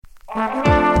You're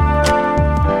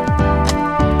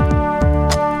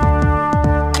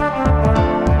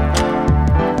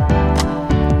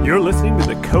listening to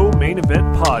the Co-Main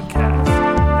Event Podcast.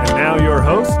 And now your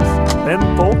hosts, Ben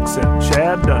Folks and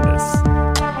Chad Dundas.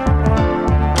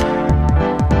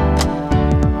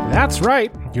 That's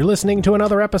right. You're listening to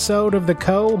another episode of the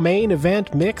Co-Main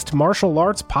Event Mixed Martial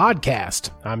Arts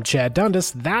Podcast. I'm Chad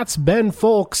Dundas. That's Ben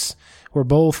Folks. We're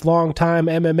both longtime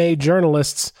MMA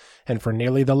journalists, and for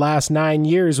nearly the last 9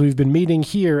 years, we've been meeting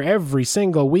here every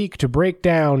single week to break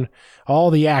down all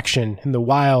the action in the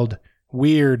wild,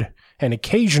 weird, and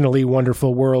occasionally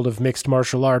wonderful world of mixed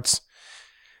martial arts.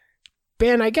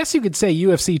 Ben, I guess you could say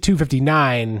UFC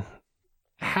 259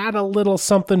 had a little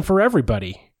something for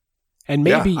everybody. And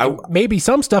maybe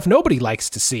some stuff nobody likes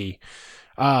to see.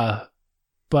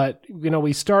 But,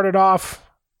 we started off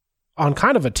on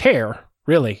kind of a tear,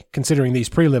 really, considering these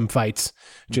prelim fights.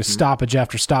 Just stoppage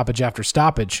after stoppage after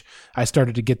stoppage. I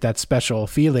started to get that special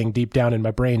feeling deep down in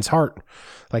my brain's heart.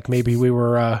 Like maybe we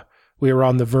were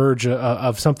on the verge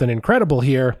of something incredible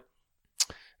here.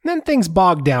 And then things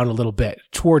bogged down a little bit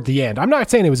toward the end. I'm not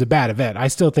saying it was a bad event. I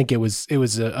still think it was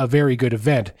a very good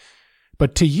event.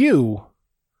 But to you,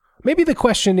 maybe the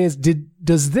question is,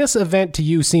 does this event to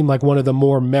you seem like one of the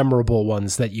more memorable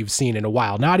ones that you've seen in a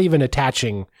while? Not even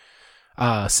attaching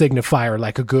signifier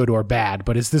like a good or bad,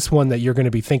 but is this one that you're going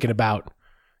to be thinking about,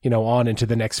 on into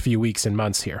the next few weeks and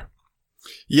months here?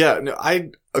 Yeah, no, I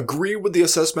agree with the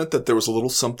assessment that there was a little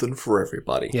something for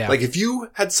everybody. Yeah. Like if you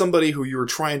had somebody who you were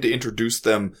trying to introduce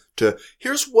them to,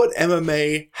 here's what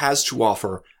MMA has to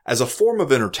offer as a form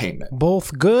of entertainment.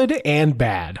 Both good and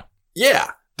bad.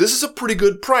 Yeah, this is a pretty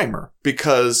good primer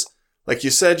because, like you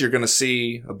said, you're going to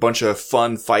see a bunch of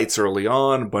fun fights early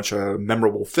on, a bunch of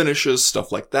memorable finishes,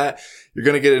 stuff like that. You're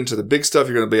going to get into the big stuff.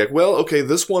 You're going to be like, well, okay,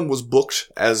 this one was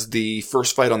booked as the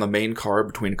first fight on the main card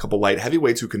between a couple light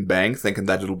heavyweights who can bang, thinking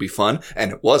that it'll be fun,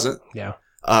 and it wasn't. Yeah.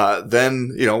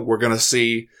 Then, we're going to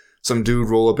see some dude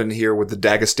roll up in here with the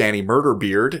Dagestani murder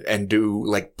beard and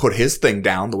put his thing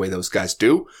down the way those guys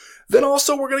do. Then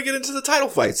also we're going to get into the title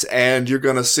fights, and you're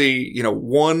going to see,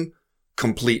 one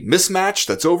complete mismatch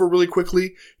that's over really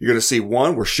quickly. You're going to see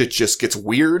one where shit just gets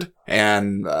weird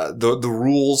and the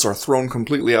rules are thrown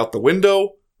completely out the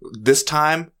window, this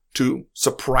time to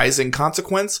surprising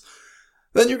consequence.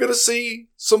 Then you're going to see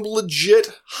some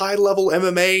legit high-level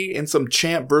MMA and some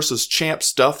champ versus champ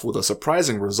stuff with a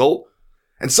surprising result.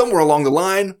 And somewhere along the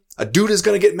line, a dude is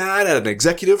going to get mad at an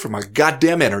executive from a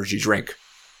goddamn energy drink.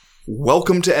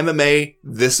 Welcome to MMA.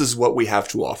 This is what we have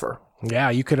to offer.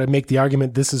 Yeah, you could make the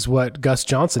argument this is what Gus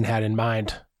Johnson had in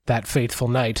mind that fateful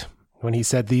night when he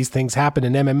said these things happen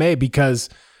in MMA, because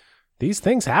these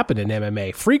things happen in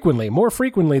MMA frequently, more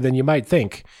frequently than you might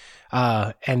think.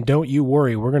 And don't you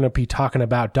worry, we're going to be talking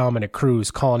about Dominic Cruz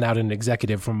calling out an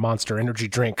executive from Monster Energy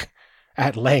Drink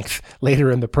at length later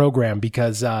in the program,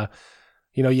 because,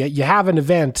 you have an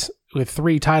event with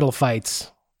 3 title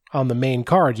fights on the main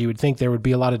card. You would think there would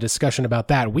be a lot of discussion about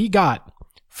that. We got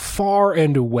far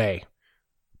and away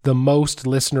the most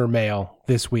listener mail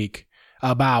this week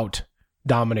about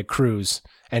Dominic Cruz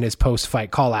and his post-fight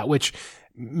call-out, which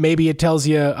maybe it tells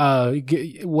you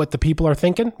what the people are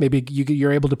thinking. Maybe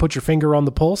you're able to put your finger on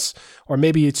the pulse, or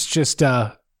maybe it's just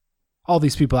all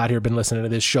these people out here have been listening to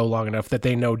this show long enough that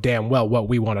they know damn well what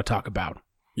we want to talk about.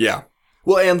 Yeah.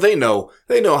 Well, and they know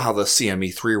how the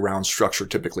CME 3-round structure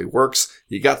typically works.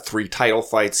 You got 3 title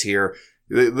fights here.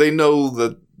 They know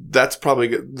that that's probably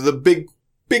the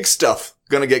big stuff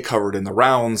going to get covered in the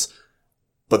rounds.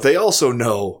 But they also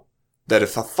know that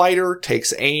if a fighter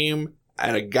takes aim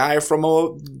at a guy from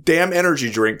a damn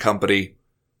energy drink company,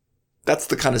 that's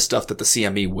the kind of stuff that the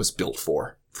CME was built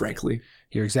for, frankly.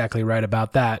 You're exactly right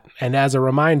about that. And as a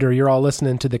reminder, you're all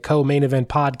listening to the Co-Main Event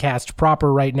Podcast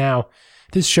proper right now.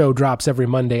 This show drops every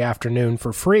Monday afternoon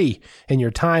for free in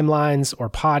your timelines or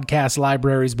podcast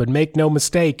libraries, but make no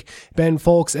mistake, Ben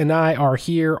Folks and I are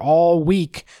here all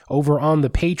week over on the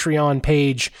Patreon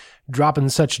page, dropping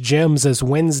such gems as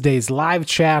Wednesday's live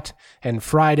chat and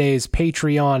Friday's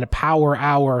Patreon Power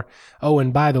Hour. Oh,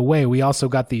 and by the way, we also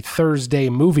got the Thursday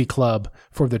Movie Club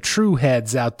for the true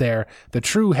heads out there, the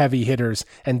true heavy hitters.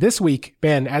 And this week,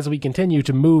 Ben, as we continue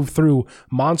to move through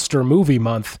Monster Movie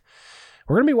Month,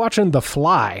 we're going to be watching The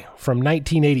Fly from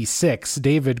 1986,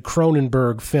 David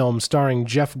Cronenberg film starring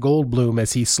Jeff Goldblum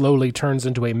as he slowly turns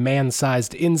into a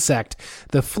man-sized insect.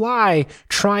 The Fly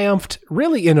triumphed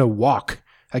really in a walk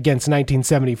against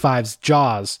 1975's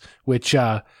Jaws, which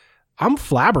I'm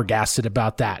flabbergasted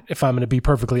about that, if I'm going to be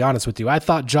perfectly honest with you. I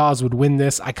thought Jaws would win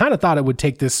this. I kind of thought it would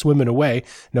take this swimming away,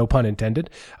 no pun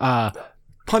intended.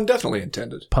 Pun definitely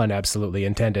intended. Pun absolutely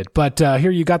intended. But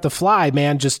here you got The Fly,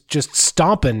 man, just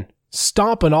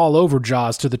stomping all over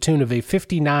Jaws to the tune of a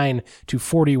 59 to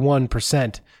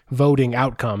 41% voting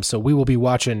outcome. So we will be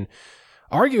watching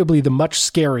arguably the much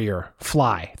scarier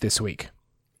Fly this week.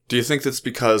 Do you think that's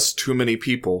because too many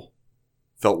people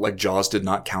felt like Jaws did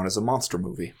not count as a monster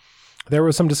movie? There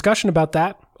was some discussion about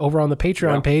that over on the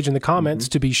Patreon page in the comments,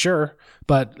 to be sure.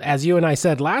 But as you and I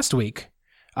said last week,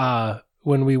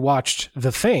 when we watched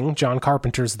The Thing, John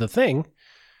Carpenter's The Thing,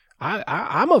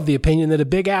 I'm of the opinion that a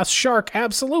big-ass shark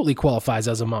absolutely qualifies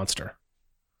as a monster.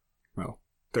 Well,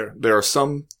 there are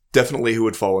some definitely who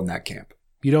would fall in that camp.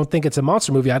 You don't think it's a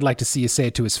monster movie? I'd like to see you say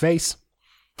it to his face.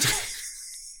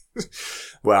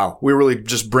 Wow, we're really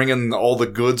just bringing all the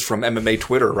goods from MMA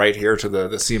Twitter right here to the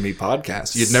CME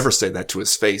podcast. You'd never say that to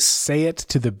his face. Say it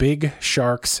to the big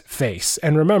shark's face.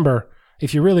 And remember,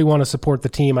 if you really want to support the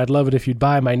team, I'd love it if you'd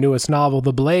buy my newest novel,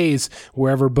 The Blaze,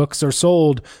 wherever books are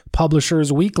sold.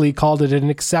 Publishers Weekly called it an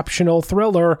exceptional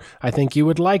thriller. I think you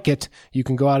would like it. You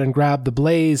can go out and grab The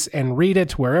Blaze and read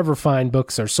it wherever fine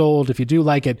books are sold. If you do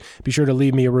like it, be sure to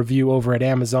leave me a review over at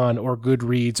Amazon or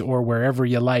Goodreads or wherever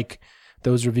you like.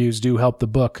 Those reviews do help the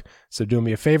book. So do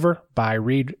me a favor, buy,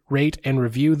 read, rate, and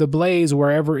review The Blaze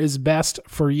wherever is best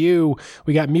for you.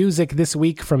 We got music this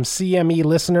week from CME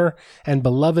listener and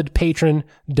beloved patron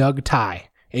Doug Ty,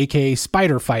 aka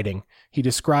Spider Fighting. He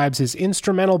describes his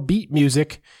instrumental beat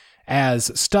music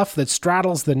as stuff that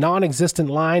straddles the non-existent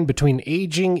line between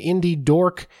aging indie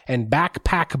dork and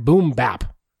backpack boom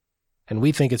bap. And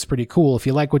we think it's pretty cool. If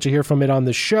you like what you hear from it on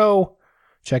the show,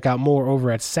 check out more over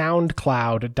at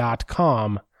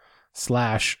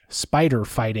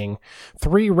soundcloud.com/spiderfighting.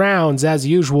 3 rounds, as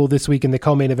usual, this week in the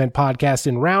co-main event podcast.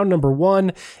 In round number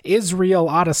 1, Israel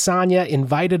Adesanya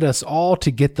invited us all to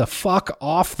get the fuck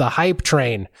off the hype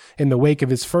train in the wake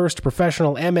of his first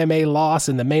professional MMA loss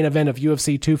in the main event of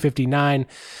UFC 259.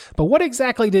 But what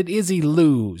exactly did Izzy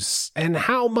lose? And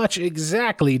how much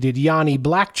exactly did Yanni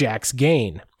Blackjacks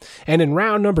gain? And in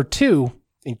round number 2,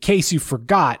 in case you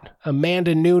forgot,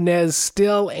 Amanda Nunes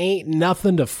still ain't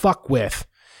nothing to fuck with.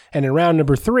 And in round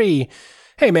number 3,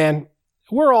 hey man,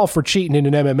 we're all for cheating in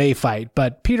an MMA fight,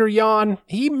 but Peter Yan,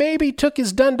 he maybe took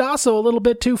his Dundasso a little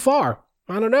bit too far.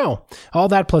 I don't know. All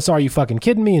that plus are you fucking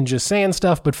kidding me and just saying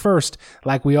stuff, but first,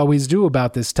 like we always do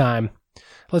about this time,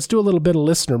 let's do a little bit of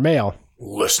listener mail.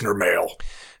 Listener mail.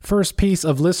 First piece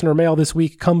of listener mail this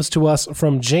week comes to us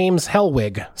from James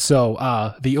Hellwig.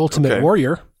 So, the Ultimate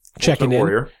Warrior. Checking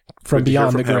in from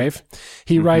beyond the grave.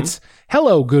 He writes,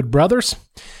 "Hello, good brothers.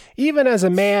 Even as a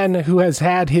man who has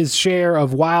had his share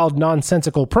of wild,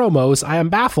 nonsensical promos, I am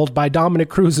baffled by Dominic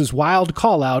Cruz's wild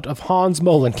call-out of Hans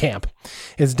Molenkamp.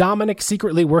 Is Dominic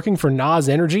secretly working for Nas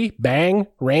Energy, Bang,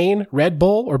 Rain, Red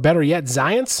Bull, or better yet,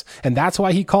 Zions? And that's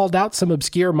why he called out some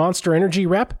obscure Monster Energy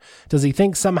rep? Does he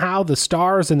think somehow the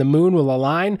stars and the moon will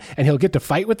align and he'll get to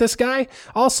fight with this guy?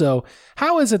 Also,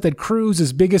 how is it that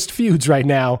Cruz's biggest feuds right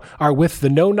now are with the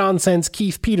no-nonsense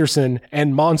Keith Peterson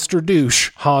and monster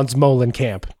douche Hans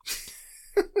Molenkamp?"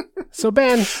 So,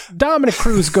 Ben, Dominic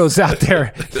Cruz goes out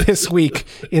there this week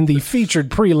in the featured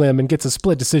prelim and gets a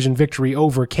split decision victory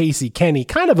over Casey Kenny.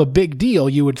 Kind of a big deal,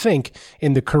 you would think,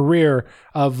 in the career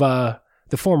of the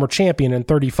former champion and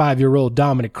 35-year-old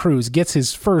Dominic Cruz. Gets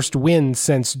his first win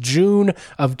since June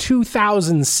of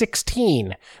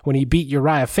 2016 when he beat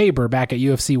Uriah Faber back at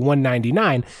UFC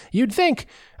 199. You'd think,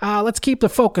 let's keep the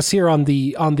focus here on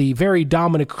the very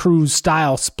Dominic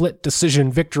Cruz-style split decision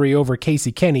victory over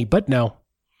Casey Kenny, but no.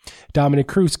 Dominic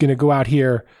Cruz going to go out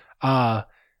here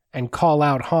and call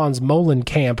out Hans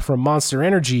Molenkamp from Monster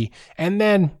Energy and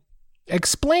then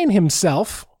explain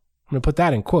himself, I'm going to put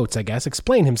that in quotes, I guess,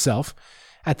 explain himself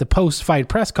at the post-fight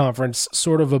press conference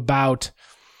sort of about,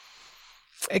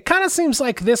 it kind of seems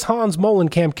like this Hans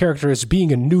Molenkamp character is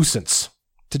being a nuisance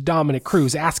to Dominic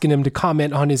Cruz, asking him to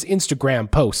comment on his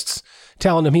Instagram posts,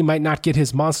 telling him he might not get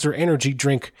his Monster Energy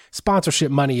drink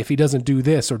sponsorship money if he doesn't do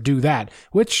this or do that,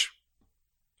 which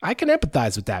I can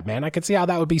empathize with that, man. I can see how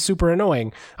that would be super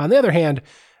annoying. On the other hand,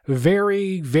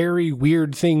 very, very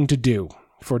weird thing to do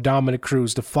for Dominic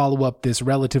Cruz to follow up this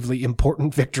relatively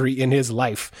important victory in his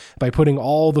life by putting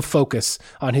all the focus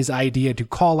on his idea to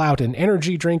call out an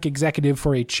energy drink executive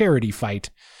for a charity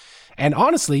fight. And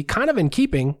honestly, kind of in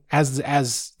keeping,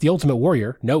 as the Ultimate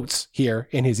Warrior notes here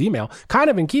in his email,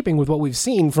 kind of in keeping with what we've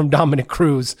seen from Dominic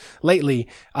Cruz lately,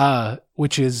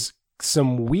 which is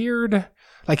some weird,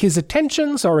 like his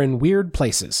attentions are in weird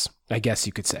places, I guess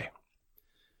you could say.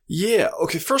 Yeah,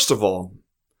 okay, first of all,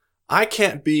 I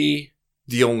can't be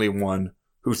the only one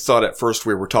who thought at first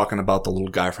we were talking about the little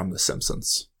guy from The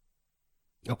Simpsons.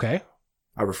 Okay.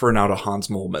 I refer now to Hans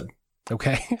Moleman.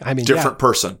 Okay. I mean, different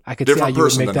person. I could different see how you would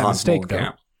person make than that Hans mistake, though.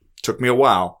 Molenkamp. Took me a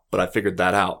while, but I figured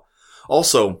that out.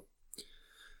 Also,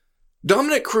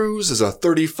 Dominic Cruz is a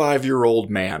 35-year-old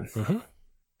man. Mm-hmm.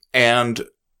 And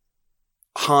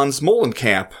Hans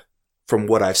Molenkamp, from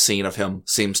what I've seen of him,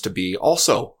 seems to be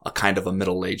also a kind of a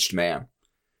middle-aged man.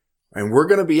 And we're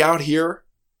going to be out here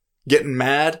getting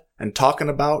mad and talking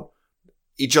about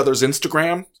each other's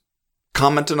Instagram,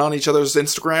 commenting on each other's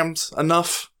Instagrams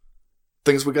enough.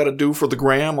 Things we got to do for the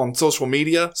gram on social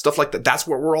media, stuff like that. That's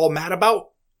what we're all mad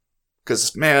about.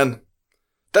 Because, man,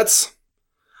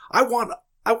 I want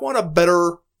a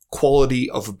better quality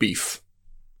of beef.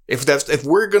 If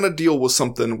we're going to deal with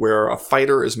something where a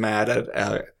fighter is mad at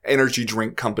an energy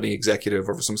drink company executive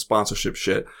over some sponsorship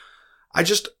shit, I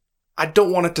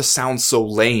don't want it to sound so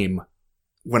lame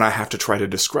when I have to try to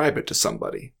describe it to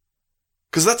somebody.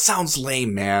 Because that sounds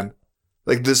lame, man.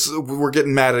 Like we're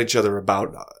getting mad at each other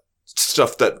about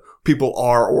stuff that people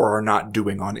are or are not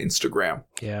doing on Instagram.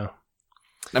 Yeah.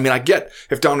 I mean, I get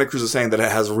if Dominic Cruz is saying that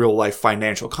it has real life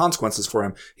financial consequences for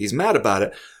him, he's mad about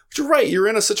it. But you're right. You're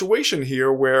in a situation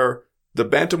here where the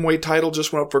bantamweight title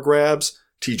just went up for grabs.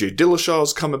 TJ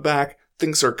Dillashaw's coming back.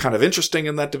 Things are kind of interesting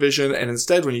in that division. And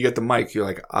instead, when you get the mic, you're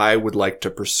like, I would like to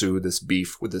pursue this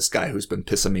beef with this guy who's been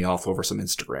pissing me off over some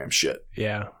Instagram shit.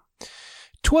 Yeah.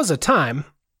 'Twas a time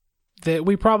that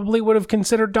we probably would have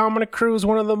considered Dominic Cruz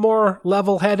one of the more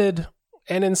level-headed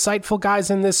and insightful guys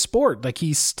in this sport. Like,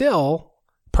 he's still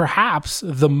perhaps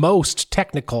the most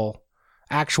technical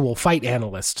actual fight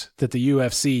analyst that the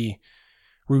UFC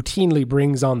routinely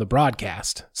brings on the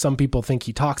broadcast. Some people think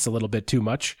he talks a little bit too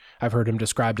much. I've heard him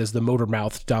described as the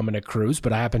motor-mouthed Dominic Cruz,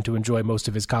 but I happen to enjoy most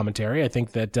of his commentary. I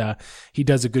think that he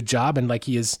does a good job, and like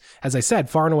he is, as I said,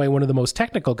 far and away one of the most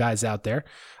technical guys out there.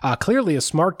 Clearly a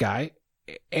smart guy,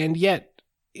 and yet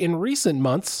in recent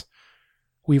months,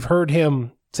 we've heard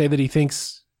him say that he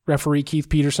thinks referee Keith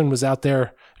Peterson was out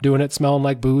there doing it smelling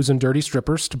like booze and dirty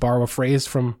strippers, to borrow a phrase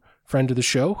from friend of the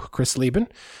show, Chris Lieben.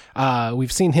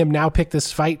 We've seen him now pick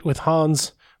this fight with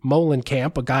Hans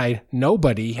Molenkamp, a guy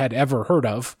nobody had ever heard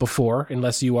of before,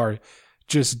 unless you are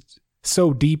just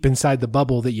so deep inside the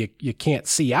bubble that you can't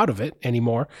see out of it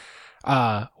anymore.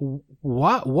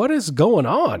 What is going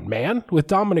on, man, with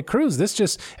Dominic Cruz? This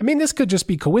could just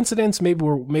be coincidence. Maybe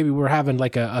we're having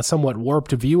like a somewhat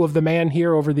warped view of the man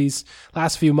here over these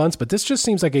last few months, but this just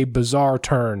seems like a bizarre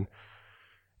turn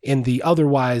in the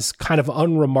otherwise kind of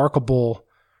unremarkable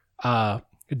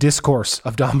discourse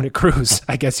of Dominic Cruz,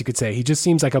 I guess you could say. He just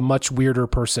seems like a much weirder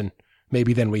person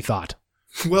maybe than we thought.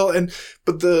 Well,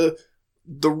 but the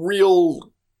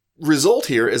real result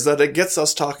here is that it gets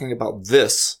us talking about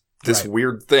this right.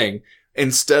 Weird thing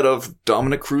instead of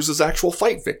Dominic Cruz's actual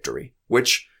fight victory,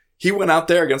 which he went out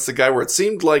there against the guy where it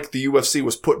seemed like the UFC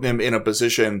was putting him in a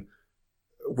position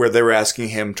where they were asking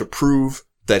him to prove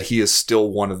that he is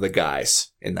still one of the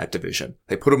guys in that division.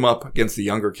 They put him up against the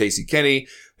younger Casey Kenny.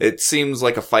 It seems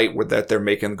like a fight that they're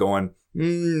making going,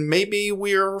 maybe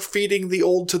we're feeding the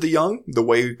old to the young, the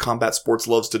way combat sports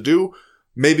loves to do.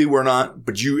 Maybe we're not,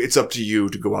 but it's up to you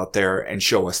to go out there and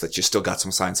show us that you still got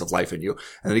some signs of life in you.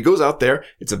 And then he goes out there.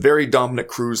 It's a very Dominic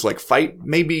Cruz-like fight.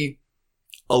 Maybe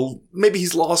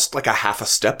he's lost like a half a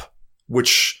step,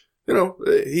 which,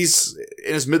 he's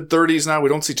in his mid-30s now. We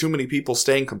don't see too many people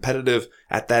staying competitive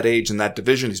at that age in that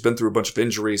division. He's been through a bunch of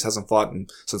injuries, hasn't fought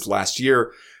since last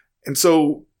year. And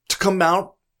so to come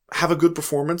out, have a good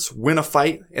performance, win a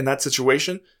fight in that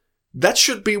situation, that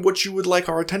should be what you would like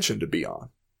our attention to be on.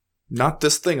 Not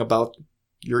this thing about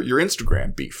your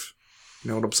Instagram beef. You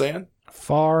know what I'm saying?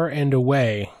 Far and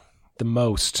away the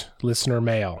most listener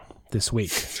mail this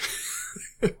week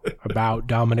about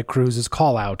Dominic Cruz's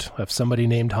call out of somebody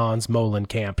named Hans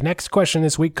Molenkamp. Next question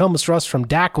this week comes to us from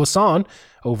Dak Wasson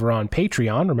over on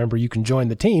Patreon. Remember, you can join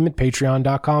the team at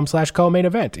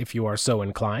patreon.com/co-main-event if you are so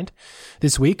inclined.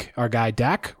 This week, our guy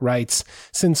Dak writes,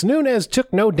 since Nunes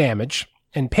took no damage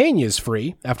and Pena's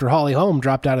free after Holly Holm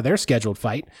dropped out of their scheduled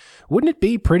fight, wouldn't it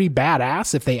be pretty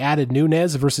badass if they added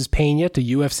Nunes versus Pena to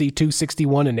UFC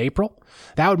 261 in April?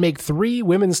 That would make 3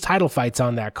 women's title fights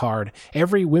on that card.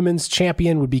 Every women's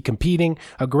champion would be competing,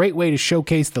 a great way to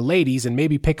showcase the ladies and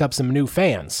maybe pick up some new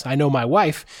fans. I know my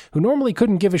wife, who normally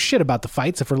couldn't give a shit about the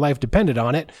fights if her life depended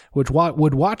on it, would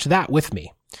watch that with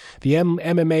me. The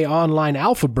MMA Online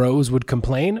Alpha Bros would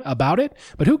complain about it,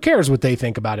 but who cares what they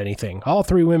think about anything? All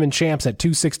 3 women champs at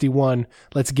 261.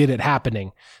 Let's get it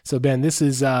happening. So, Ben, this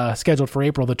is scheduled for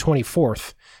April the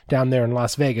 24th down there in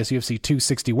Las Vegas, UFC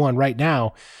 261. Right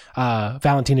now,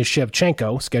 Valentina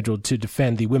Shevchenko scheduled to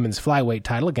defend the women's flyweight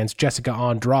title against Jessica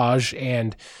Andrade,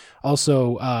 and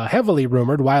Also, heavily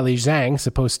rumored, Weili Zhang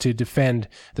supposed to defend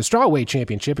the strawweight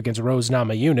championship against Rose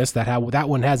Namajunas. That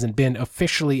one hasn't been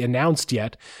officially announced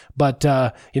yet. But,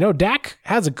 Dak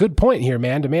has a good point here,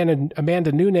 man.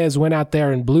 Amanda Nunes went out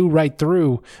there and blew right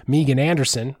through Megan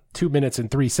Anderson, 2 minutes and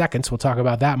 3 seconds. We'll talk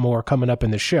about that more coming up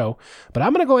in the show. But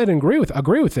I'm going to go ahead and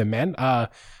agree with him, man.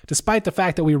 Despite the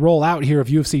fact that we roll out here of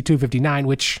UFC 259,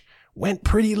 which went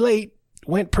pretty late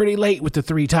with the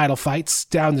 3 title fights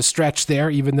down the stretch there,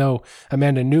 even though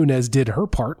Amanda Nunes did her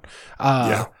part.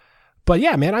 But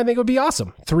yeah, man, I think it would be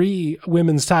awesome. 3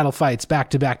 women's title fights back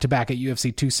to back at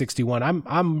UFC 261.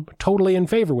 I'm totally in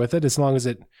favor with it as long as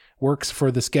it works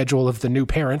for the schedule of the new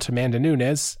parent, Amanda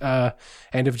Nunes,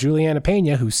 and if Juliana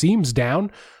Pena, who seems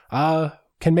down,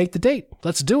 can make the date.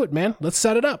 Let's do it, man. Let's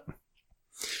set it up.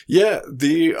 Yeah,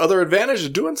 the other advantage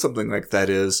of doing something like that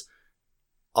is,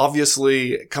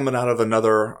 obviously, coming out of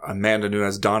another Amanda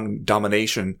Nunes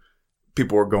domination,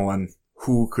 people are going,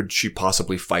 who could she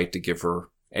possibly fight to give her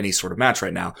any sort of match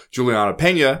right now? Juliana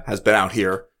Pena has been out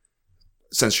here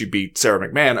since she beat Sarah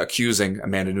McMahon, accusing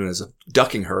Amanda Nunes of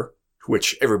ducking her,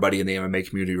 which everybody in the MMA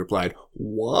community replied,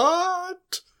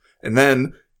 what? And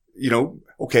then,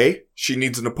 okay, she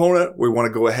needs an opponent. We want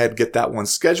to go ahead, get that one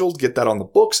scheduled, get that on the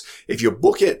books. If you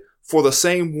book it for the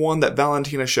same one that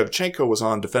Valentina Shevchenko was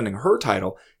on defending her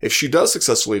title, if she does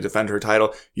successfully defend her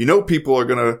title, people are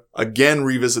going to again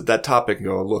revisit that topic and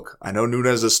go, look, I know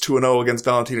Nunes is 2-0 against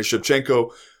Valentina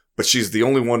Shevchenko, but she's the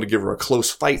only one to give her a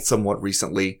close fight somewhat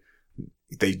recently.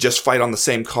 They just fight on the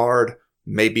same card.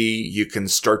 Maybe you can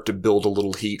start to build a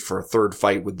little heat for a third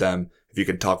fight with them if you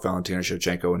can talk Valentina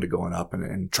Shevchenko into going up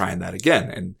and trying that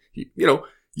again. And,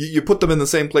 you put them in the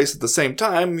same place at the same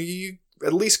time, you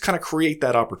at least kind of create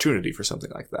that opportunity for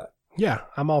something like that. Yeah,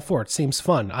 I'm all for it. Seems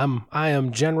fun. I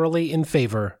am generally in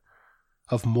favor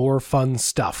of more fun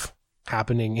stuff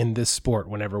happening in this sport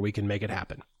whenever we can make it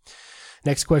happen.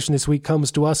 Next question this week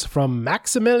comes to us from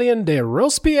Maximilien de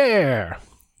Robespierre.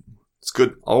 It's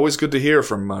good. Always good to hear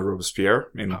from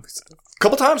Robespierre. I mean, a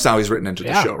couple times now he's written into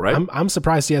the show, right? I'm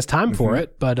surprised he has time for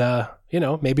it, but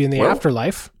maybe in the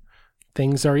afterlife,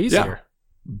 things are easier.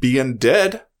 Yeah. Being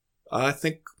dead, I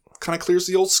think, kind of clears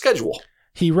the old schedule.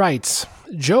 He writes,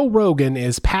 Joe Rogan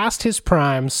is past his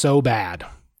prime so bad.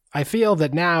 I feel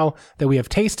that now that we have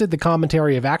tasted the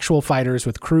commentary of actual fighters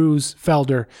with Cruz,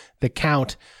 Felder, the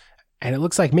Count, and it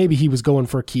looks like maybe he was going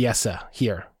for Chiesa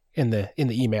here in the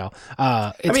email.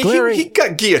 He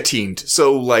got guillotined,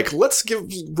 so let's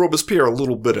give Robespierre a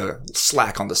little bit of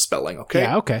slack on the spelling, okay?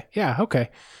 Yeah, okay.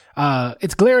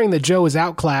 It's glaring that Joe is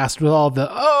outclassed with all the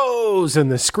ohs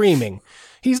and the screaming.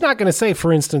 He's not going to say,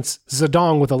 for instance,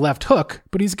 Zedong with a left hook,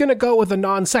 but he's going to go with a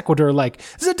non sequitur like,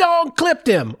 Zedong clipped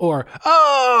him, or,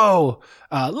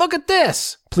 look at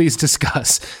this. Please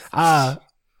discuss.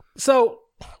 So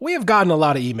we have gotten a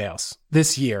lot of emails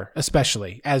this year,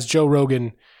 especially as Joe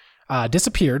Rogan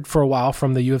disappeared for a while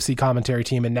from the UFC commentary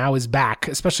team and now is back,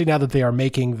 especially now that they are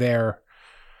making their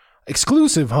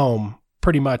exclusive home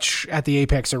pretty much at the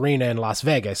Apex Arena in Las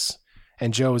Vegas.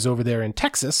 And Joe is over there in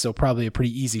Texas, so probably a pretty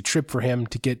easy trip for him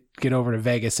to get over to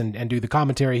Vegas and do the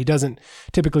commentary. He doesn't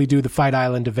typically do the Fight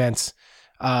Island events,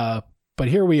 but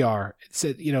here we are.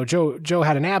 Joe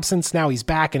had an absence, now he's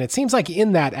back, and it seems like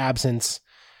in that absence,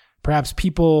 perhaps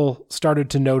people started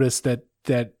to notice that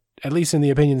at least in the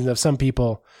opinions of some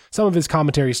people, some of his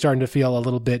commentary is starting to feel a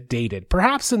little bit dated.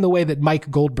 Perhaps in the way that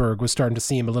Mike Goldberg was starting to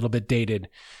seem a little bit dated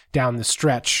down the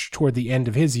stretch toward the end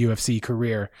of his UFC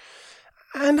career.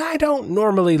 And I don't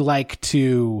normally like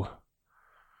to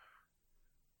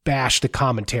bash the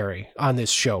commentary on this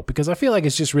show because I feel like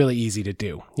it's just really easy to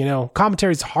do.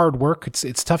 Commentary is hard work.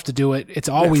 It's tough to do it. It's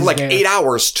always for there. 8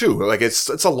 hours too.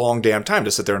 It's a long damn time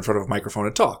to sit there in front of a microphone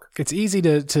and talk. It's easy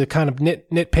to kind of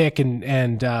nitpick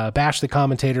and bash the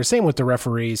commentator. Same with the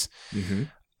referees. Mm-hmm.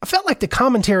 I felt like the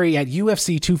commentary at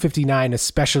UFC 259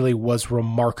 especially was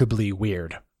remarkably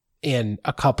weird in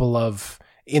a couple of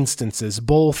instances,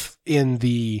 both in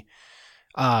the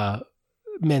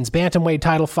men's bantamweight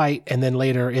title fight and then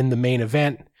later in the main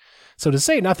event. So to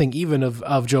say nothing even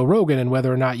of Joe Rogan and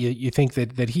whether or not you think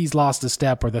that he's lost a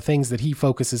step or the things that he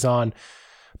focuses on.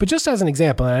 But just as an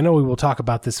example, and I know we will talk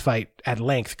about this fight at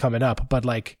length coming up, but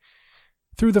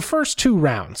through the first 2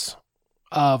 rounds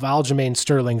of Aljamain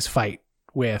Sterling's fight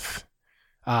with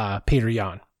Peter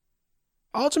Yan,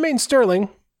 Aljamain Sterling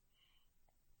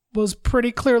was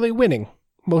pretty clearly winning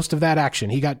most of that action.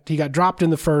 He got dropped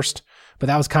in the first, but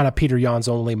that was kind of Peter Yan's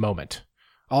only moment.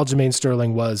 Aljamain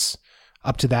Sterling was,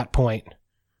 up to that point,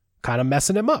 kind of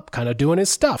messing him up, kind of doing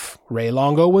his stuff. Ray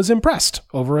Longo was impressed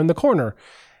over in the corner.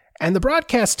 And the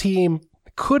broadcast team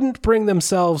couldn't bring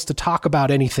themselves to talk about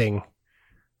anything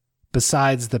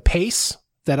besides the pace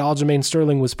that Aljamain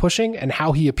Sterling was pushing and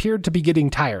how he appeared to be getting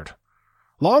tired.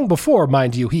 Long before,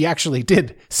 mind you, he actually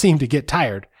did seem to get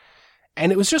tired.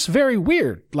 And it was just very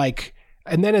weird.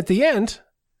 And then at the end,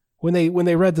 when they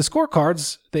read the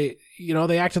scorecards, they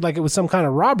acted like it was some kind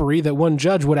of robbery that one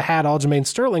judge would have had Aljamain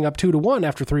Sterling up 2-1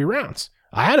 after 3 rounds.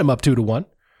 I had him up 2-1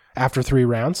 after 3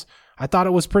 rounds. I thought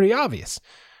it was pretty obvious.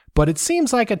 But it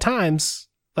seems like at times,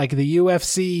 like the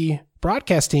UFC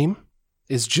broadcast team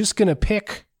is just going to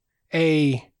pick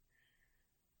a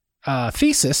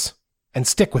thesis and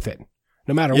stick with it,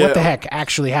 no matter what the heck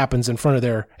actually happens in front of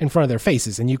their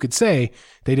faces. And you could say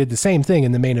they did the same thing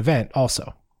in the main event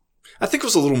also. I think it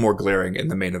was a little more glaring in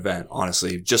the main event,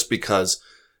 honestly, just because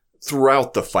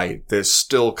throughout the fight, they're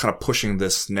still kind of pushing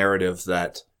this narrative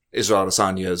that Israel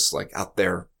Adesanya is like out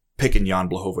there picking Jan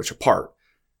Blachowicz apart.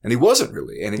 And he wasn't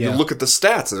really. And if you look at the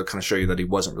stats, it'll kind of show you that he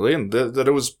wasn't really, and that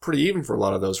it was pretty even for a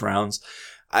lot of those rounds.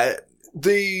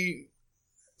 The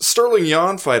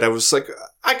Sterling-Jan fight, I was like,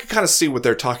 I could kind of see what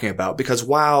they're talking about, because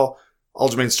while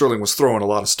Aljamain Sterling was throwing a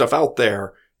lot of stuff out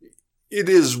there, it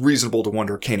is reasonable to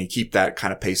wonder, can he keep that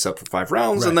kind of pace up for 5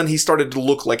 rounds? Right. And then he started to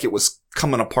look like it was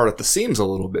coming apart at the seams a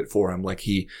little bit for him. Like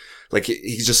he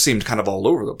just seemed kind of all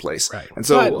over the place. Right. And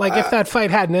so, but if that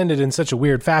fight hadn't ended in such a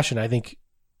weird fashion, I think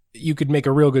you could make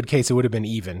a real good case it would have been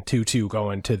even 2-2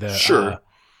 going to the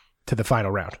to the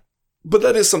final round. But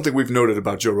that is something we've noted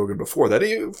about Joe Rogan before, that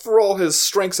he, for all his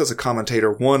strengths as a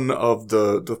commentator, one of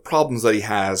the problems that he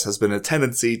has been a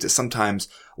tendency to sometimes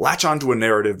latch onto a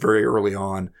narrative very early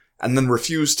on and then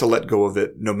refuse to let go of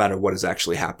it no matter what is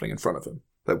actually happening in front of him.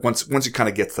 But once he kind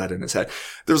of gets that in his head.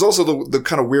 There's also the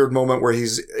kind of weird moment where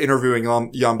he's interviewing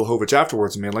Jan Blachowicz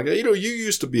afterwards and being like, you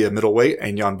used to be a middleweight,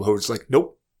 and Jan Blachowicz is like,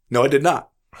 nope, no, I did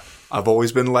not. I've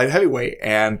always been light heavyweight.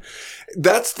 And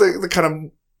that's the kind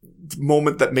of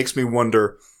moment that makes me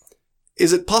wonder,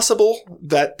 is it possible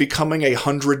that becoming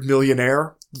 100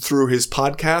 millionaire through his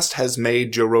podcast has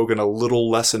made Joe Rogan a little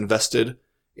less invested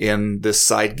in this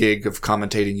side gig of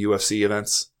commentating UFC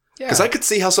events? Because I could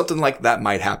see how something like that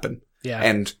might happen. Yeah.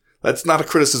 And that's not a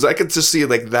criticism. I could just see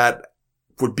like that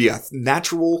would be a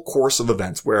natural course of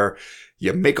events where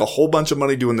you make a whole bunch of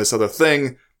money doing this other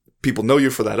thing. People know you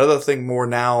for that other thing more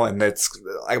now. And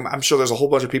I'm sure there's a whole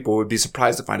bunch of people who would be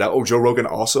surprised to find out, oh, Joe Rogan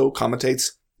also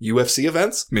commentates UFC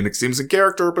events. I mean, it seems in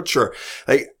character, but sure.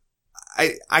 Like,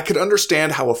 I could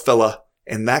understand how a fella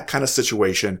in that kind of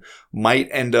situation might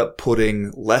end up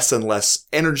putting less and less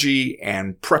energy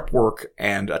and prep work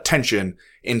and attention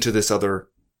into this other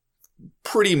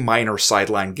pretty minor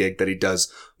sideline gig that he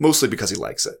does, mostly because he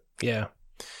likes it. Yeah.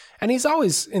 And he's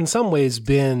always, in some ways,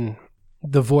 been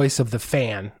the voice of the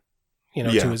fan,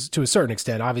 to a certain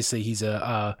extent. Obviously, he's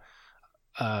an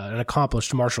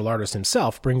accomplished martial artist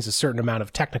himself, brings a certain amount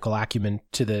of technical acumen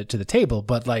to the table,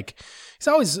 but like he's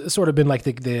always sort of been like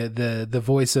the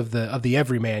voice of the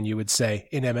everyman, you would say,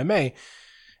 in MMA.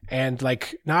 And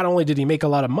like, not only did he make a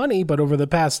lot of money, but over the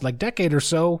past like decade or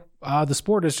so, the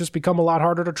sport has just become a lot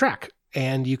harder to track.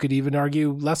 And you could even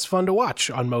argue less fun to watch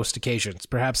on most occasions,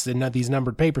 perhaps these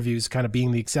numbered pay-per-views kind of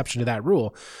being the exception to that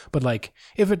rule. But like,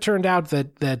 if it turned out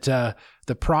that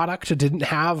the product didn't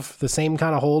have the same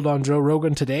kind of hold on Joe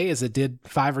Rogan today as it did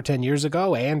 5 or 10 years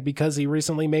ago, and because he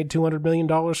recently made $200 million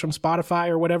from Spotify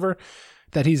or whatever,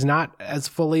 that he's not as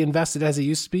fully invested as he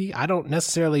used to be, I don't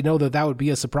necessarily know that would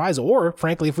be a surprise, or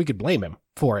frankly, if we could blame him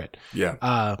for it.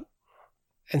 Yeah.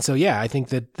 And so, I think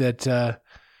that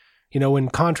when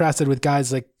contrasted with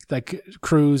guys like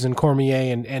Cruz and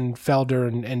Cormier and Felder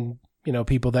and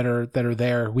people that are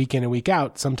there week in and week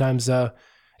out, sometimes it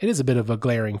is a bit of a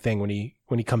glaring thing when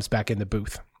he comes back in the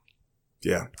booth.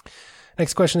 Yeah.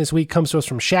 Next question this week comes to us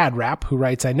from Shadrap, who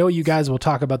writes, I know you guys will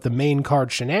talk about the main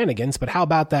card shenanigans, but how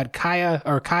about that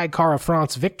Kai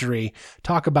Kara-France victory?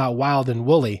 Talk about wild and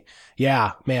woolly.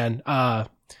 Yeah, man.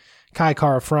 Kai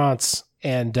Kara-France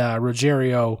and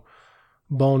Rogerio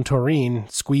Bontorin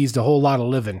squeezed a whole lot of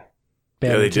living.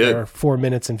 They did. 4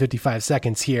 minutes and 55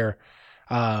 seconds here.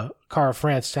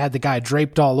 Kara-France had the guy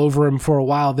draped all over him for a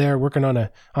while there, working on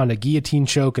a guillotine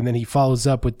choke, and then he follows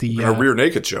up with the a rear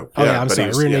naked choke.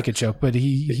 Rear naked choke. But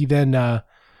he then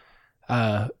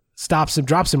stops him,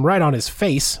 drops him right on his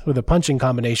face with a punching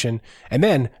combination, and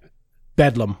then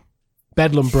Bedlam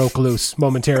broke loose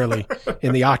momentarily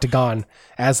in the octagon,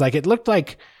 as like it looked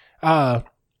like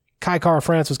Kai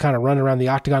Kara-France was kind of running around the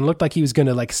octagon. Looked like he was going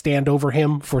to like stand over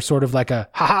him for sort of like a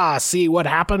haha, see what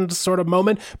happened sort of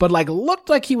moment, but like looked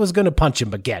like he was going to punch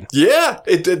him again. Yeah,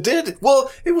 it did.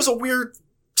 Well, it was a weird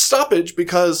stoppage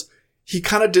because he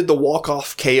kind of did the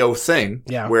walk-off KO thing,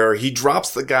 where he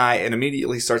drops the guy and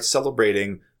immediately starts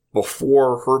celebrating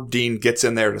before Herb Dean gets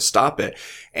in there to stop it.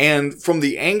 And from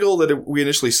the angle that we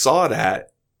initially saw it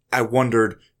at, I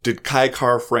wondered, did Kai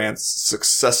Car-France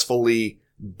successfully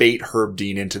bait Herb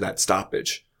Dean into that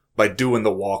stoppage by doing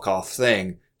the walk-off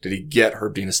thing? Did he get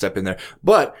Herb Dean to step in there?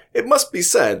 But it must be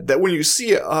said that when you see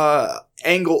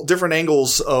different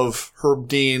angles of Herb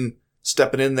Dean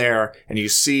stepping in there, and you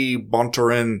see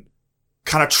Bontorin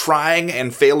kind of trying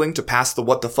and failing to pass the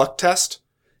what the fuck test,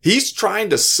 he's trying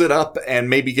to sit up and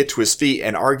maybe get to his feet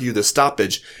and argue the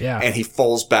stoppage, and he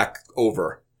falls back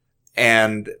over.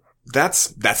 And that's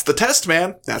the test,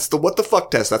 man. That's the what the fuck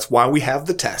test. That's why we have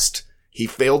the test. He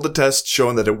failed the test,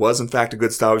 showing that it was, in fact, a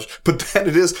good stoppage. But then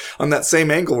it is on that same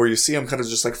angle where you see him kind of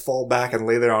just like fall back and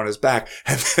lay there on his back.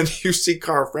 And then you see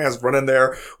Car-France running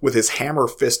there with his hammer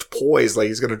fist poised like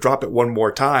he's going to drop it one more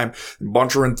time. And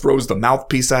Bontorin throws the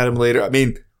mouthpiece at him later. I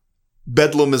mean,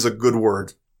 bedlam is a good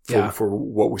word for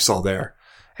what we saw there.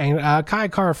 And Kai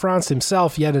Car-France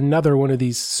himself, yet another one of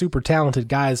these super talented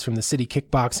guys from the City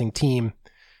Kickboxing team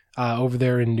over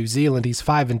there in New Zealand. He's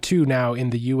 5-2 now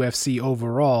in the UFC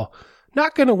overall.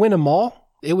 Not going to win them all,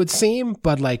 it would seem,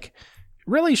 but like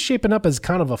really shaping up as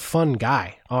kind of a fun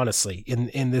guy, honestly,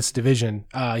 in this division.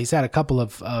 He's had a couple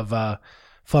of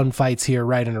fun fights here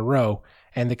right in a row,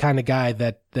 and the kind of guy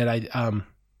that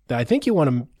I think you want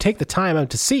to take the time out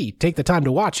to see, take the time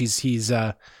to watch. He's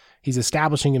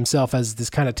establishing himself as this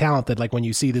kind of talent that, like, when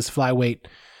you see this flyweight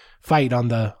fight on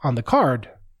the card,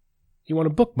 you want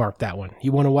to bookmark that one.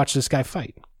 You want to watch this guy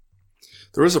fight.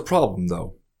 There is a problem,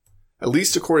 though. At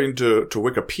least according to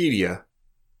Wikipedia,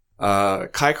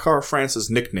 Kai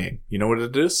Car-France's nickname, you know what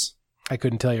it is? I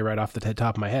couldn't tell you right off the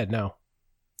top of my head, no.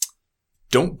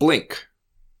 Don't blink.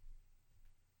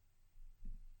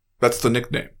 That's the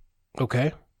nickname.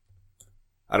 Okay.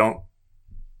 I don't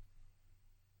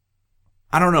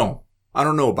know. I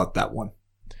don't know about that one.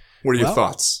 What are your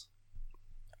thoughts?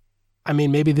 I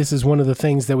mean, maybe this is one of the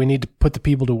things that we need to put the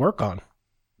people to work on.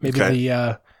 Maybe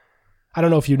I don't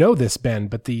know if you know this, Ben,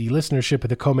 but the listenership of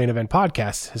the Co-Main Event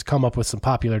podcast has come up with some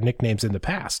popular nicknames in the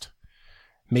past.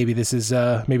 Maybe this is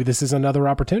another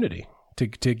opportunity to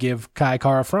give Kai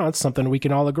Car-France something we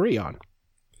can all agree on.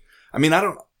 I mean,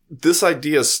 this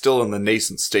idea is still in the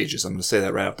nascent stages. I'm going to say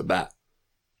that right off the bat.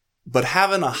 But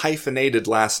having a hyphenated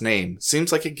last name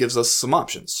seems like it gives us some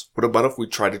options. What about if we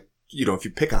try to, if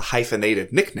you pick a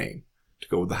hyphenated nickname to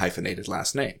go with the hyphenated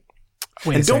last name?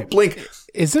 Wait, and don't blink.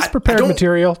 Is this prepared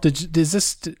material?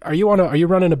 Are you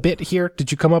running a bit here?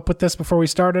 Did you come up with this before we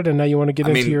started, and now you want to get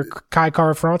into your Kai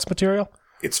Car-France material?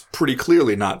 It's pretty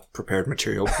clearly not prepared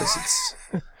material because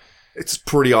it's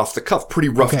pretty off the cuff, pretty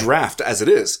rough draft as it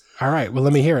is. All right, well,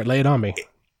 let me hear it. Lay it on me.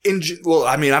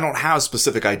 I don't have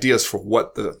specific ideas for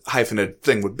what the hyphenated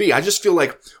thing would be. I just feel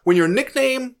like when your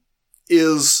nickname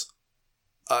is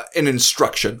an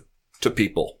instruction to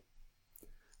people.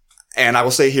 And I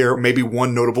will say here, maybe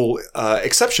one notable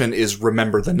exception is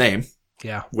remember the name.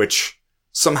 Yeah. Which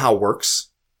somehow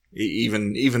works,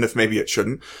 even if maybe it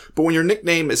shouldn't. But when your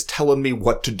nickname is telling me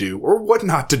what to do or what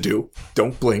not to do,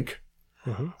 don't blink.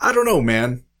 Mm-hmm. I don't know,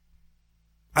 man.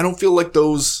 I don't feel like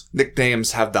those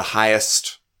nicknames have the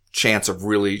highest chance of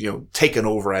really, taking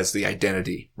over as the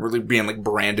identity, really being like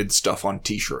branded stuff on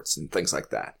t-shirts and things like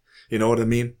that. You know what I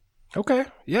mean? Okay.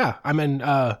 Yeah. I mean,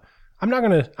 I'm not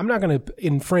gonna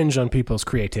infringe on people's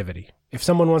creativity. If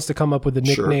someone wants to come up with a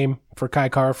nickname for Kai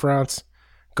Car-France,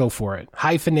 go for it.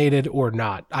 Hyphenated or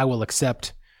not, I will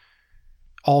accept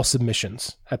all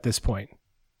submissions at this point.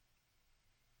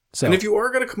 So, and if you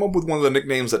are going to come up with one of the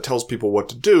nicknames that tells people what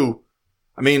to do,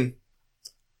 I mean,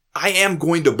 I am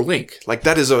going to blink. Like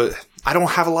I don't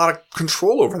have a lot of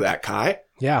control over that, Kai.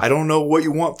 Yeah. I don't know what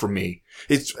you want from me.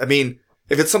 If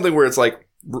it's something where it's like,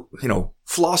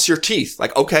 floss your teeth,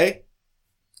 like, okay.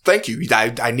 Thank you.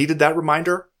 I needed that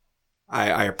reminder.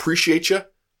 I appreciate you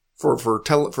for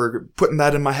putting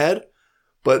that in my head,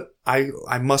 but I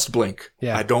must blink.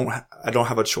 Yeah. I don't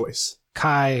have a choice.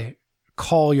 Kai,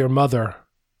 call your mother.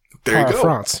 There you go.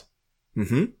 France.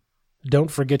 Mm-hmm. Don't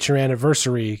forget your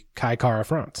anniversary, Kai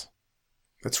Car-France.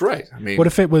 That's right. I mean, what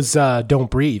if it was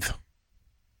don't breathe?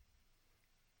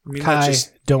 I mean, Kai,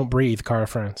 don't breathe,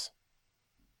 Car-France.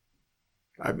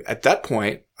 At that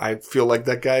point, I feel like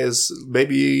that guy is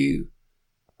maybe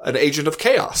an agent of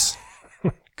chaos.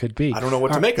 Could be. I don't know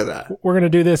what to make of that. We're going to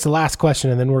do this, the last question,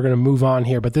 and then we're going to move on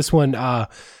here. But this one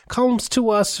comes to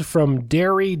us from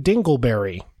Derry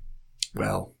Dingleberry.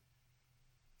 Well,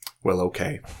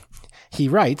 okay. He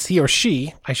or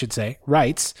she, I should say,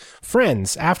 writes,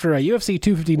 "Friends, after a UFC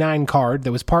 259 card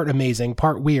that was part amazing,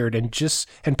 part weird,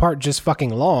 and part just fucking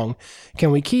long,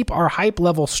 can we keep our hype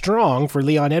level strong for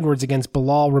Leon Edwards against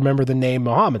Bilal, remember the name,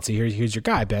 Muhammad?" So here's your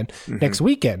guy, Ben. Next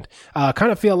weekend.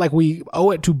 Kind of feel like we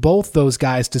owe it to both those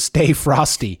guys to stay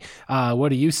frosty. What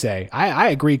do you say? I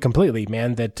agree completely,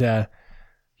 man, that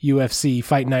UFC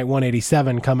Fight Night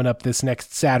 187 coming up this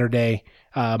next Saturday,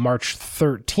 March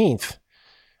 13th.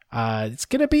 It's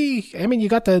going to be, I mean, you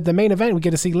got the main event. We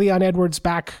get to see Leon Edwards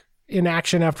back in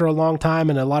action after a long time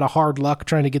and a lot of hard luck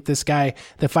trying to get this guy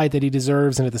the fight that he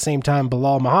deserves. And at the same time,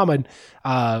 Bilal Muhammad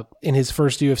in his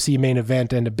first UFC main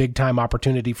event, and a big time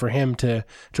opportunity for him to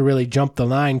really jump the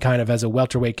line kind of as a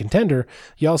welterweight contender.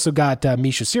 You also got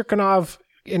Misha Cirkunov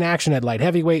in action at light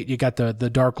heavyweight. You got the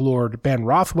Dark Lord Ben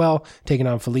Rothwell taking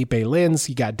on Felipe Lins.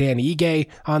 You got Dan Ige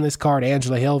on this card,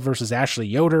 Angela Hill versus Ashley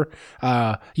Yoder.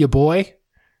 Your boy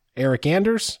Eric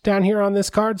Anders down here on this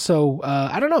card. So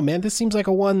I don't know, man. This seems like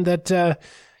a one that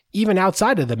even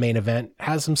outside of the main event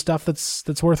has some stuff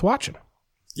that's worth watching.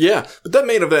 Yeah, but that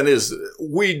main event is,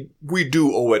 we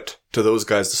do owe it to those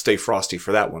guys to stay frosty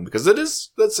for that one, because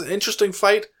that's an interesting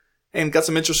fight and got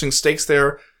some interesting stakes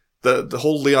there. The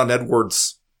whole Leon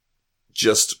Edwards,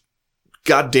 just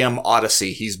goddamn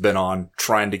odyssey he's been on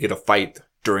trying to get a fight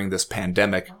during this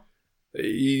pandemic.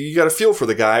 You got to feel for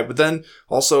the guy, but then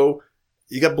also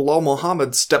you got Bilal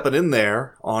Muhammad stepping in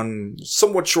there on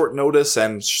somewhat short notice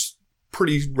and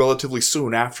pretty relatively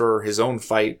soon after his own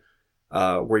fight,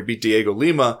 where he beat Diego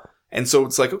Lima. And so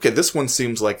it's like, okay, this one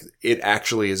seems like it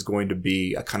actually is going to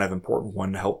be a kind of important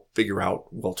one to help figure out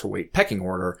welterweight pecking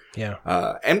order. Yeah.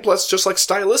 And plus, just like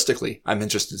stylistically, I'm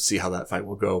interested to see how that fight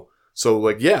will go. So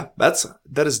like, yeah,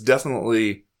 that is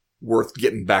definitely worth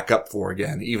getting back up for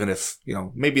again, even if,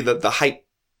 maybe the hype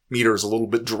meter is a little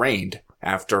bit drained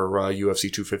after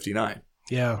UFC 259.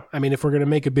 Yeah. I mean, if we're going to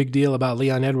make a big deal about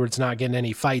Leon Edwards not getting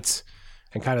any fights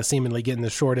and kind of seemingly getting the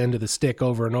short end of the stick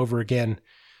over and over again,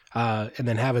 and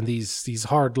then having these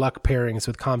hard luck pairings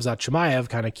with Khamzat Chimaev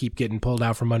kind of keep getting pulled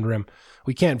out from under him,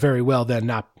 we can't very well then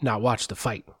not watch the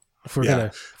fight. If we're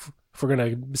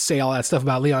gonna say all that stuff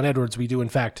about Leon Edwards, we do in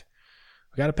fact.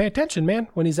 We got to pay attention, man,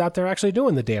 when he's out there actually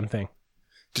doing the damn thing.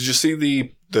 Did you see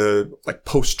the like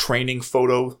post-training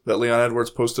photo that Leon Edwards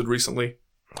posted recently?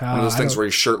 One of those things where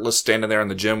he's shirtless, standing there in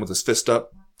the gym with his fist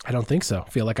up? I don't think so. I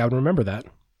feel like I would remember that.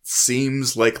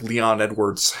 Seems like Leon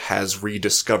Edwards has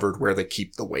rediscovered where they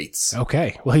keep the weights.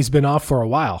 Okay. Well, he's been off for a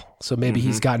while, so maybe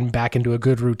he's gotten back into a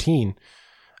good routine.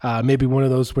 Maybe one of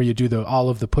those where you do all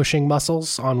of the pushing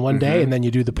muscles on one day, and then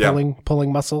you do the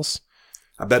pulling muscles.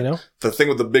 I bet the thing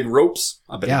with the big ropes,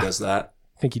 I bet he does that.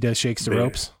 I think he does shakes the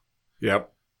ropes.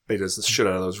 Yep. He does the shit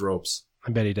out of those ropes.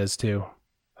 I bet he does too.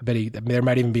 I bet there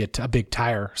might even be a big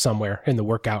tire somewhere in the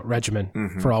workout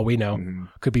regimen, for all we know.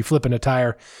 Could be flipping a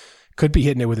tire. Could be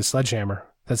hitting it with a sledgehammer.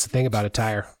 That's the thing about a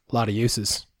tire. A lot of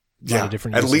uses. A lot of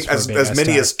different uses. At least as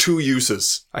many as 2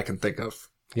 uses I can think of.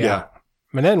 Yeah.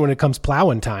 And then when it comes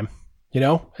plowing time,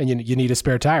 and you need a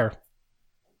spare tire,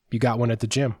 you got one at the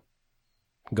gym.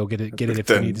 Go get it if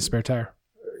you need the spare tire.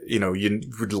 You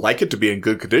would like it to be in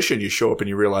good condition. You show up and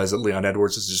you realize that Leon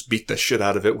Edwards has just beat the shit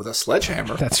out of it with a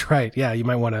sledgehammer. That's right. Yeah, you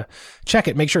might want to check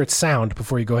it, make sure it's sound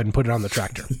before you go ahead and put it on the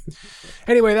tractor.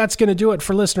 Anyway, that's going to do it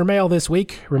for listener mail this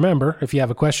week. Remember, if you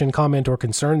have a question, comment, or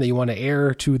concern that you want to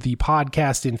air to the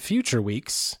podcast in future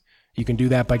weeks, you can do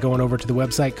that by going over to the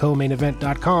website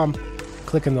comainevent.com,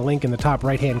 clicking the link in the top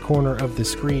right-hand corner of the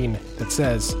screen that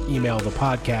says email the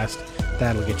podcast.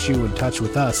 That'll get you in touch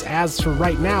with us. As for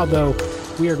right now, though,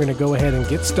 we are going to go ahead and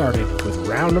get started with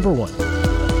round number 1.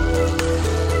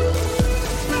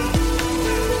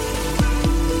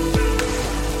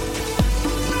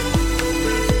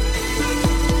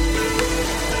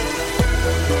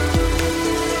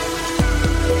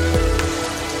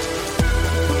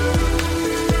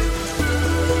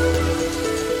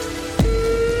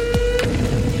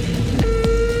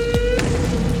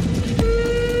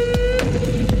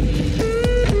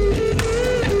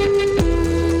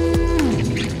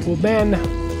 Ben,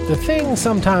 the thing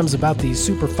sometimes about these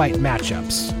super fight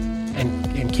matchups,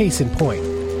 and case in point,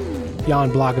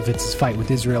 Jan Blachowicz' fight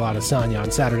with Israel Adesanya on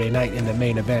Saturday night in the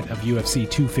main event of UFC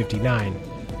 259,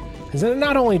 is that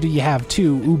not only do you have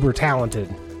 2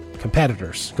 uber-talented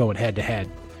competitors going head-to-head,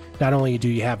 not only do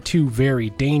you have 2 very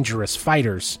dangerous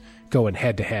fighters going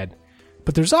head-to-head,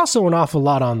 but there's also an awful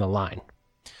lot on the line.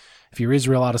 If you're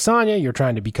Israel Adesanya, you're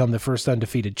trying to become the first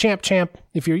undefeated champ.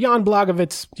 If you're Jan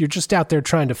Blachowicz, you're just out there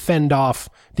trying to fend off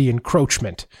the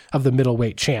encroachment of the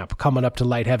middleweight champ, coming up to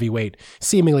light heavyweight,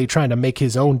 seemingly trying to make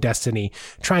his own destiny,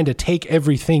 trying to take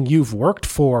everything you've worked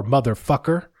for,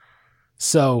 motherfucker.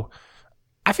 So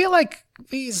I feel like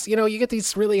these, you get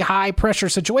these really high pressure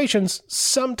situations.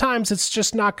 Sometimes it's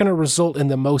just not going to result in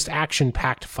the most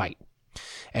action-packed fight.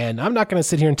 And I'm not going to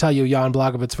sit here and tell you Jan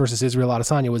Blachowicz versus Israel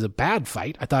Adesanya was a bad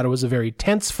fight. I thought it was a very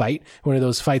tense fight, one of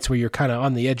those fights where you're kind of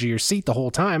on the edge of your seat the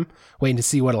whole time, waiting to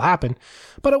see what'll happen.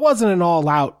 But it wasn't an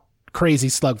all-out crazy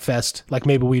slugfest like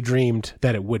maybe we dreamed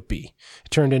that it would be. It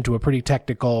turned into a pretty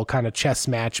technical kind of chess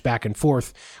match back and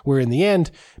forth, where in the end,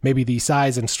 maybe the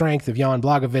size and strength of Jan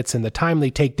Blachowicz and the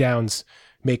timely takedowns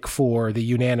make for the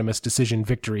unanimous decision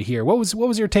victory here. What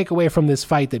was your takeaway from this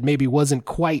fight that maybe wasn't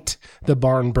quite the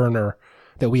barn burner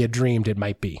that we had dreamed it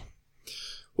might be?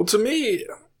 Well, to me,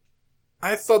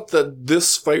 I thought that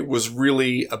this fight was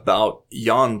really about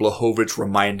Jan Blachowicz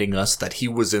reminding us that he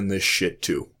was in this shit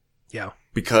too. Yeah.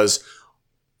 Because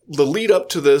the lead up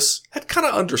to this had kind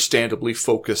of understandably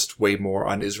focused way more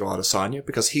on Israel Adesanya,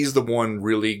 because he's the one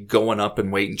really going up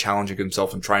in weight and challenging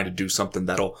himself and trying to do something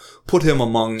that'll put him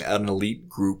among an elite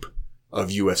group of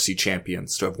UFC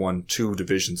champions to have won two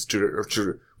divisions,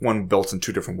 won belts in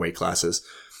two different weight classes.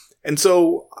 And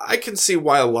so I can see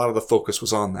why a lot of the focus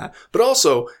was on that. But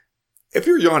also, if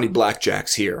you're Yanni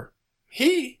Blackjacks here,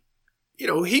 he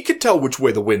could tell which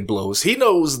way the wind blows. He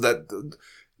knows that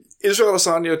Israel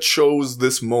Adesanya chose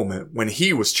this moment when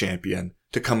he was champion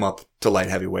to come up to light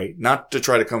heavyweight, not to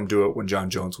try to come do it when John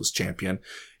Jones was champion.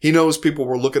 He knows people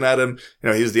were looking at him.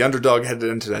 He's the underdog headed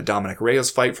into that Dominic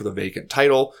Reyes fight for the vacant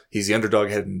title. He's the underdog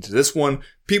headed into this one.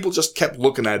 People just kept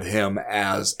looking at him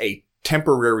as a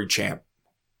temporary champ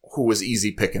who was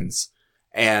easy pickings.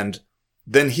 And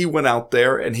then he went out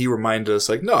there and he reminded us,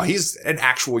 like, no, he's an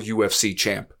actual UFC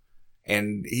champ.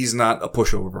 And he's not a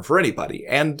pushover for anybody.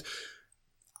 And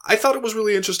I thought it was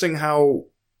really interesting how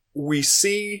we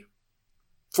see,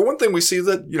 for one thing, we see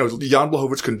that, Jan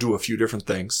Blachowicz can do a few different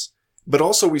things. But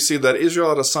also we see that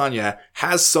Israel Adesanya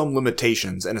has some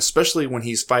limitations, and especially when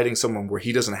he's fighting someone where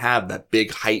he doesn't have that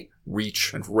big height,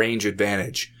 reach, and range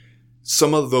advantage,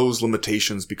 some of those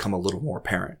limitations become a little more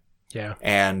apparent. Yeah.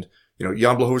 And,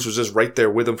 Jan Blachowicz was just right there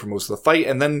with him for most of the fight,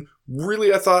 and then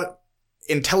really, I thought,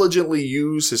 intelligently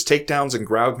use his takedowns and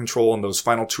ground control in those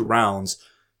final 2 rounds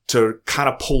to kind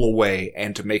of pull away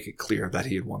and to make it clear that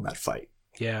he had won that fight.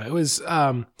 Yeah, it was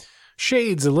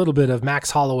shades a little bit of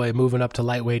Max Holloway moving up to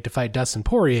lightweight to fight Dustin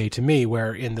Poirier to me,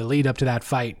 where in the lead up to that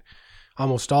fight,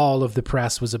 almost all of the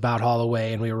press was about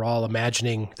Holloway, and we were all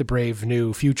imagining the brave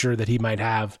new future that he might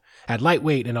have at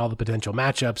lightweight and all the potential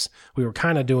matchups. We were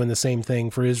kind of doing the same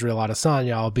thing for Israel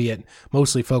Adesanya, albeit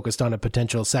mostly focused on a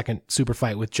potential second super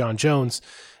fight with John Jones.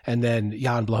 And then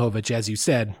Jan Blachowicz, as you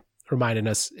said, reminding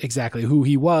us exactly who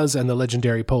he was and the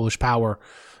legendary Polish power.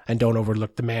 And don't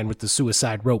overlook the man with the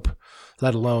suicide rope,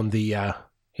 let alone the,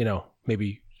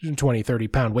 maybe 20, 30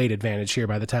 pound weight advantage here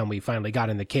by the time we finally got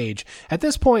in the cage. At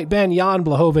this point, Ben, Jan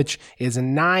Blachowicz is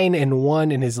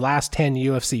 9-1 in his last 10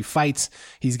 UFC fights.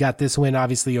 He's got this win,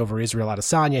 obviously, over Israel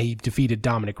Adesanya. He defeated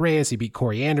Dominic Reyes. He beat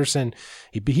Corey Anderson.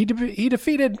 He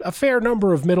defeated a fair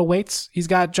number of middleweights. He's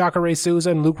got Jacare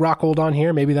Souza and Luke Rockhold on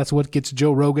here. Maybe that's what gets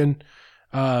Joe Rogan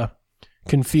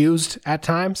confused at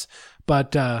times.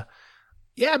 But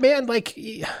yeah, man, like,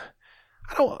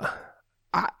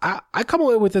 I come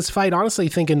away with this fight honestly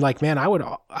thinking, like, man, I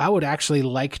would actually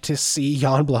like to see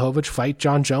Jan Blachowicz fight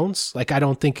John Jones. Like, I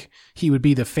don't think he would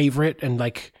be the favorite, and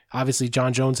like, obviously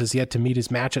John Jones has yet to meet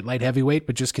his match at light heavyweight,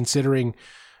 but just considering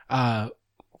the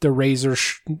razor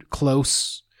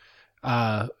close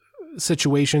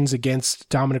situations against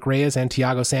Dominic Reyes and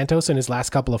Thiago Santos in his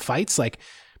last couple of fights, like,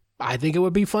 I think it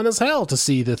would be fun as hell to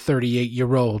see the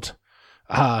 38-year-old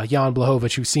Jan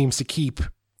Blachowicz, who seems to keep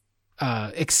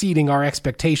exceeding our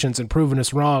expectations and proving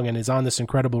us wrong and is on this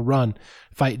incredible run,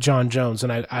 fight John Jones.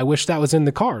 And I wish that was in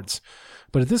the cards.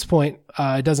 But at this point,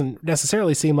 it doesn't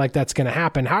necessarily seem like that's going to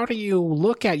happen. How do you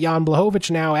look at Jan Blachowicz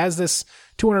now as this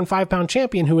 205-pound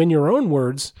champion who, in your own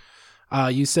words,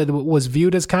 you said was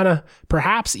viewed as kind of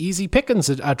perhaps easy pickings,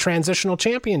 a transitional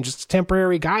champion, just a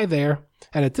temporary guy there.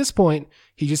 And at this point,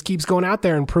 he just keeps going out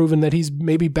there and proving that he's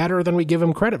maybe better than we give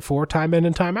him credit for time in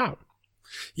and time out.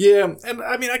 Yeah, and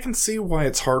I mean, I can see why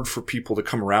it's hard for people to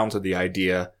come around to the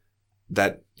idea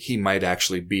that he might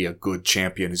actually be a good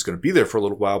champion who's going to be there for a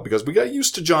little while, because we got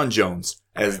used to John Jones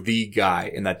as the guy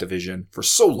in that division for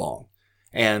so long,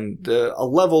 and a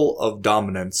level of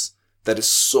dominance that is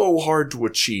so hard to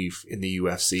achieve in the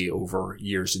UFC over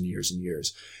years and years and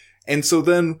years. And so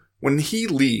then when he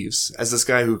leaves as this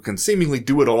guy who can seemingly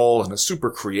do it all and is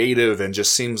super creative and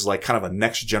just seems like kind of a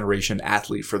next generation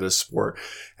athlete for this sport,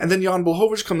 and then Jan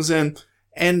Blachowicz comes in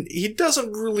And he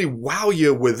doesn't really wow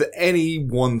you with any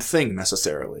one thing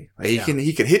necessarily. He can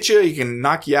hit you, he can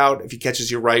knock you out if he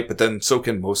catches you right, but then so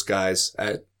can most guys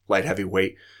at light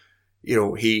heavyweight.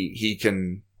 He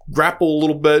can grapple a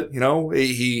little bit,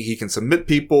 he can submit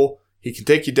people, he can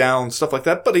take you down, stuff like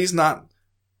that, but he's not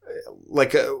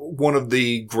like one of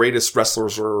the greatest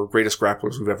wrestlers or greatest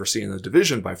grapplers we've ever seen in the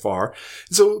division by far.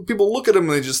 And so people look at him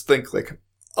and they just think like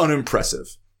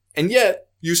unimpressive. And yet,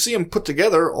 you see him put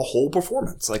together a whole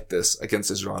performance like this against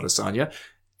Israel Adesanya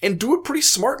and do it pretty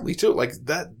smartly too. Like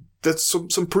that's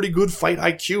some pretty good fight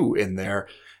IQ in there.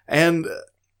 And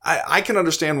I can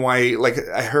understand why, like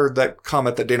I heard that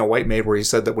comment that Dana White made where he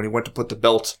said that when he went to put the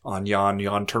belt on Jan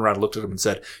turned around and looked at him and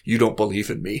said, "You don't believe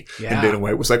in me." Yeah. And Dana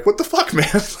White was like, "What the fuck, man?"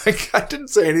 Like I didn't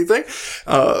say anything.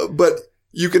 But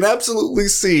you can absolutely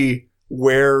see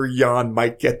where Jan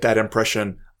might get that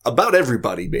impression about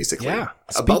everybody, basically. Yeah.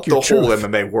 About the whole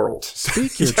MMA world.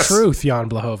 Speak your truth, Jan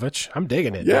Blachowicz. I'm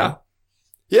digging it. Yeah. Man.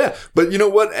 Yeah. But you know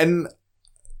what? And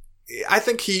I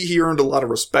think he earned a lot of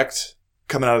respect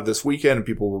coming out of this weekend, and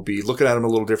people will be looking at him a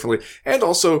little differently. And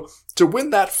also to win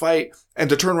that fight and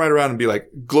to turn right around and be like,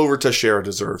 Glover Teixeira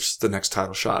deserves the next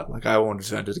title shot. Like I want to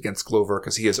defend it against Glover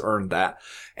because he has earned that.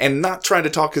 And not trying to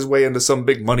talk his way into some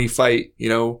big money fight,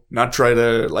 not try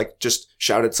to like just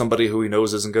shout at somebody who he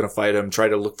knows isn't going to fight him, try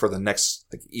to look for the next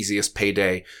like easiest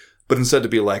payday, but instead to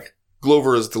be like,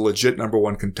 Glover is the legit number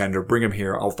one contender. Bring him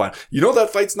here. I'll fight. That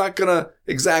fight's not going to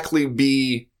exactly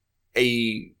be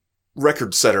a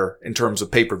record setter in terms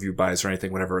of pay-per-view buys or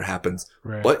anything whenever it happens.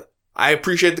 Right. But I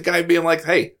appreciate the guy being like,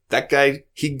 hey, that guy,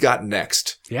 he got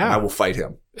next. Yeah. And I will fight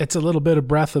him. It's a little bit of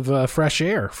breath of fresh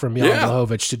air from Jan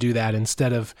Blachowicz to do that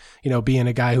instead of, being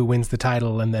a guy who wins the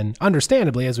title and then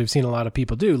understandably, as we've seen a lot of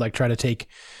people do, like try to take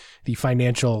the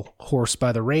financial horse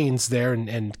by the reins there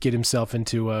and get himself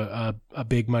into a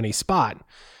big money spot.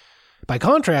 By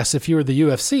contrast, if you were the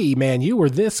UFC, man, you were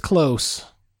this close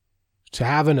to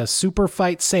having a super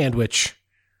fight sandwich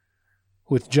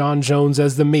with John Jones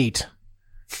as the meat,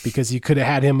 because you could have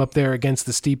had him up there against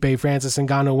the Stipe Francis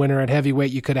Ngannou winner at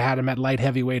heavyweight. You could have had him at light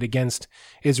heavyweight against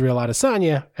Israel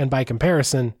Adesanya. And by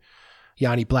comparison,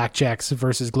 Yanni Blachowicz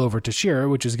versus Glover Teixeira,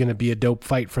 which is going to be a dope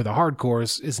fight for the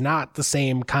hardcores, is not the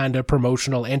same kind of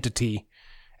promotional entity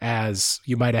as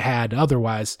you might have had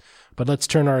otherwise. But let's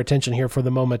turn our attention here for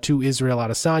the moment to Israel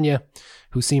Adesanya,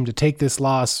 who seemed to take this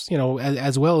loss,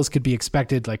 as well as could be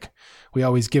expected. Like we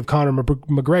always give Conor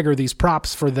McGregor these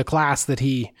props for the class that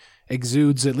he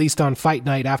exudes, at least on fight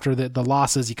night after the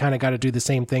losses. You kind of got to do the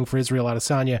same thing for Israel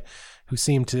Adesanya, who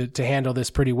seemed to handle this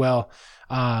pretty well.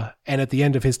 And at the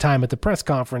end of his time at the press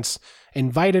conference,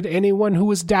 invited anyone who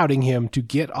was doubting him to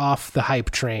get off the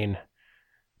hype train,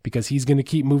 because he's going to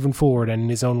keep moving forward. And in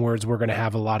his own words, we're going to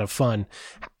have a lot of fun.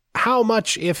 How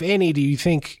much, if any, do you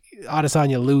think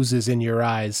Adesanya loses in your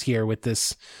eyes here with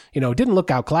this? Didn't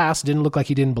look outclassed, didn't look like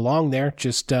he didn't belong there.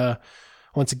 Just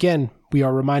once again, we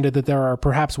are reminded that there are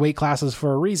perhaps weight classes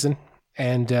for a reason,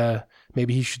 and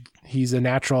maybe he's a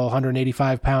natural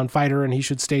 185-pound fighter, and he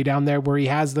should stay down there where he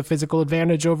has the physical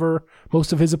advantage over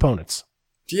most of his opponents.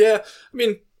 Yeah, I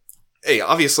mean, hey,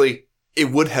 obviously,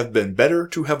 it would have been better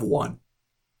to have won.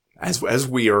 As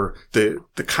we are the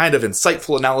kind of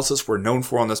insightful analysis we're known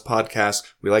for on this podcast,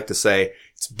 we like to say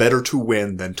it's better to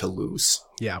win than to lose.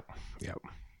 Yeah.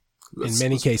 In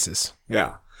many cases.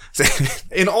 Yeah.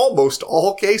 In almost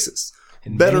all cases.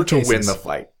 Better to win the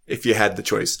fight if you had the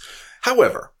choice.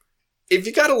 However, if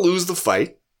you got to lose the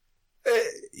fight,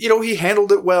 he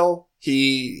handled it well.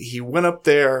 He went up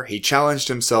there. He challenged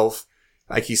himself.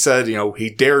 Like he said, he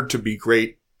dared to be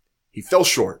great. He fell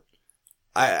short.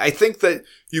 I think that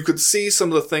you could see some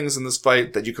of the things in this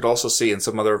fight that you could also see in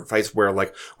some other fights where,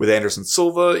 like with Anderson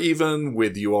Silva, even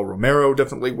with Yoel Romero,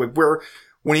 definitely, where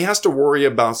when he has to worry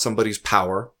about somebody's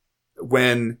power,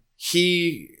 when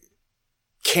he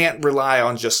can't rely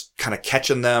on just kind of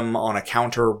catching them on a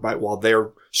counter while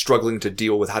they're struggling to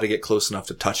deal with how to get close enough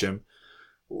to touch him,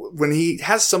 when he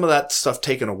has some of that stuff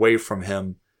taken away from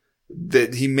him,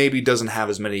 that he maybe doesn't have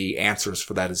as many answers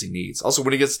for that as he needs. Also,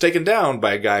 when he gets taken down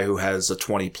by a guy who has a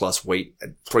 20 plus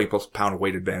pound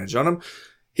weight advantage on him,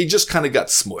 he just kind of got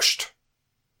smushed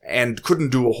and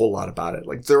couldn't do a whole lot about it.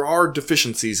 Like, there are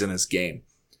deficiencies in his game.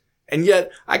 And yet,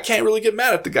 I can't really get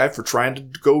mad at the guy for trying to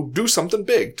go do something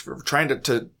big, for trying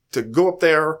to go up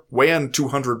there, weigh in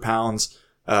 200 pounds,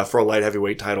 for a light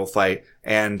heavyweight title fight,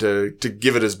 and to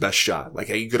give it his best shot. Like,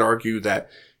 you could argue that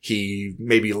he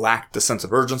maybe lacked the sense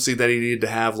of urgency that he needed to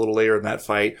have a little later in that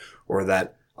fight, or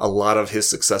that a lot of his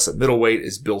success at middleweight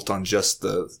is built on just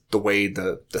the way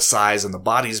the size and the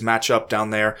bodies match up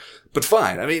down there. But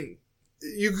fine. I mean,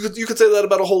 you could say that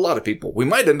about a whole lot of people. We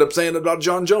might end up saying it about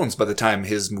John Jones by the time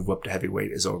his move up to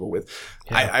heavyweight is over with.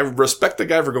 Yeah. I respect the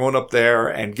guy for going up there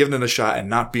and giving it a shot and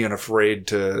not being afraid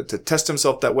to test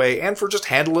himself that way, and for just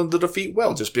handling the defeat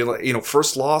well. Just being like,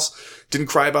 first loss, didn't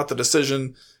cry about the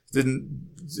decision, didn't,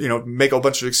 make a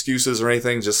bunch of excuses or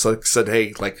anything. Just like said,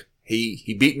 hey, like,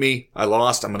 he beat me, I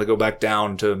lost, I'm going to go back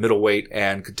down to middleweight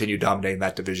and continue dominating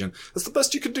that division. That's the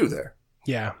best you could do there.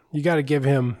 Yeah, you got to give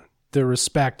him the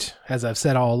respect, as I've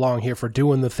said all along here, for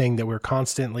doing the thing that we're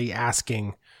constantly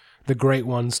asking the great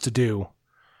ones to do.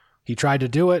 He tried to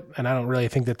do it, and I don't really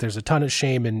think that there's a ton of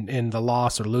shame in the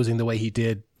loss or losing the way he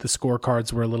did. The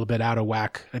scorecards were a little bit out of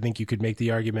whack. I think you could make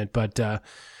the argument, but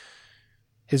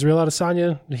Israel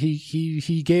Adesanya,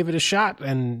 he gave it a shot,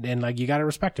 and like, you got to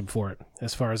respect him for it,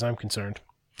 as far as I'm concerned.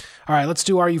 All right, let's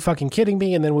do Are You Fucking Kidding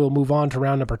Me? And then we'll move on to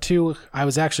round number 2. I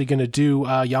was actually going to do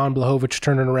Jan Blachowicz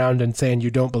turning around and saying,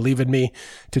 "You don't believe in me,"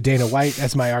 to Dana White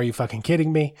as my Are You Fucking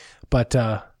Kidding Me? But,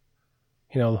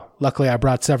 luckily I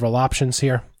brought several options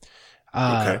here.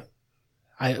 Okay.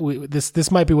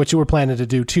 This might be what you were planning to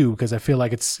do too, because I feel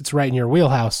like it's right in your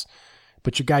wheelhouse.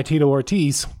 But your guy Tito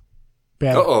Ortiz,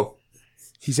 man, uh-oh,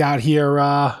 he's out here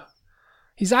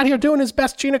doing his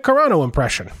best Gina Carano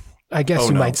impression, I guess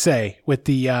you might say, with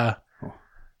the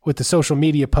social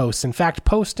media posts. In fact,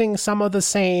 posting some of the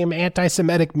same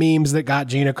anti-Semitic memes that got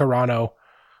Gina Carano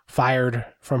fired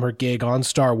from her gig on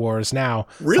Star Wars. Now,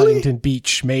 really? Huntington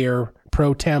Beach Mayor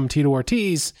Pro Tem Tito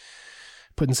Ortiz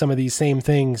putting some of these same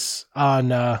things on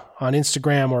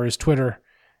Instagram or his Twitter,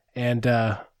 and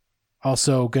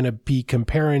also going to be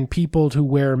comparing people who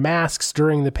wear masks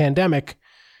during the pandemic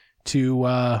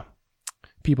to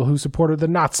people who supported the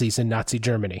Nazis in Nazi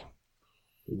Germany.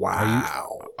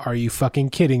 Wow. Are you fucking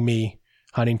kidding me,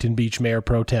 Huntington Beach Mayor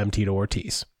Pro Tem Tito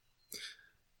Ortiz?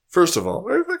 First of all,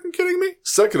 are you fucking kidding me?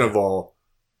 Second of all,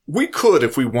 we could,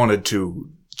 if we wanted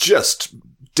to, just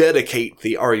dedicate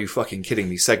the Are You Fucking Kidding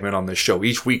Me segment on this show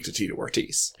each week to Tito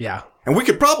Ortiz. Yeah. And we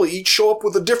could probably each show up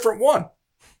with a different one.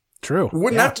 True. We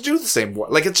wouldn't have to do the same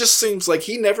one. Like, it just seems like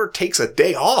he never takes a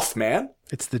day off, man.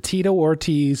 It's the Tito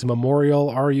Ortiz Memorial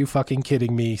Are You Fucking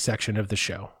Kidding Me section of the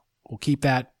show. We'll keep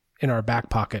that in our back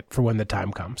pocket for when the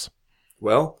time comes.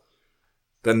 Well,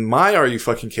 then my Are You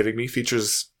Fucking Kidding Me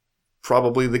features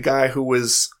probably the guy who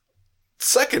was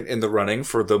second in the running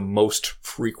for the most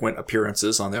frequent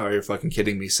appearances on the Are You Fucking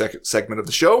Kidding Me segment of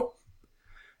the show.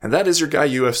 And that is your guy,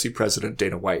 UFC President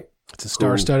Dana White. It's a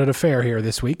star-studded affair here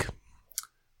this week.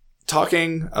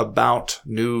 Talking about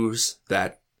news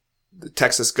that the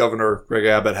Texas governor, Greg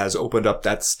Abbott, has opened up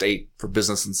that state for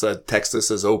business and said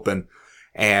Texas is open.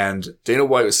 And Dana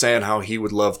White was saying how he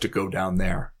would love to go down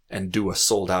there and do a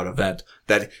sold-out event.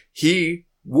 That he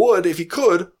would, if he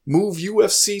could, move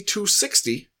UFC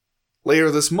 260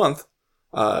 later this month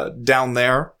down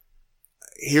there.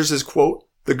 Here's his quote.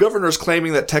 "The governor's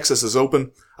claiming that Texas is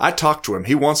open. I talked to him.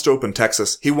 He wants to open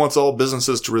Texas. He wants all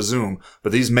businesses to resume.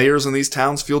 But these mayors in these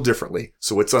towns feel differently,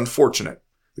 so it's unfortunate.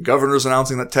 The governor's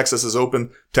announcing that Texas is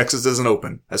open. Texas isn't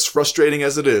open. As frustrating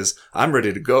as it is, I'm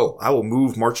ready to go. I will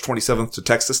move March 27th to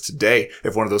Texas today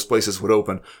if one of those places would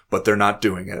open, but they're not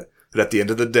doing it. But at the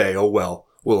end of the day, oh well,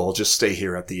 we'll all just stay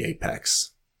here at the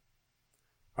Apex."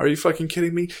 Are you fucking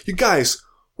kidding me? You guys,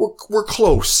 we're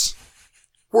close.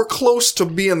 We're close to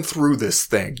being through this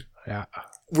thing. Yeah.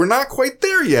 We're not quite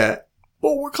there yet,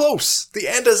 but we're close. The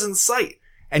end is in sight.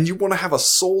 And you want to have a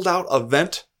sold-out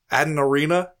event at an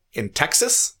arena in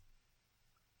Texas?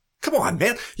 Come on,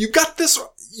 man. You got this.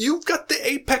 You've got the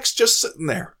Apex just sitting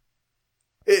there.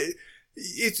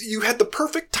 You had the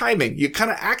perfect timing. You kind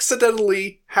of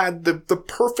accidentally had the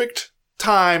perfect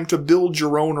time to build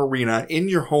your own arena in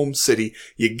your home city.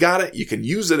 You got it. You can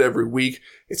use it every week.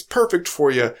 It's perfect for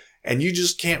you. And you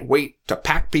just can't wait to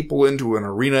pack people into an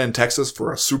arena in Texas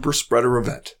for a super spreader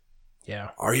event.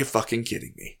 Yeah. Are you fucking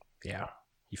kidding me? Yeah.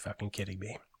 You fucking kidding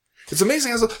me? It's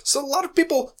amazing. So a lot of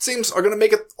people, it seems, are going to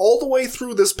make it all the way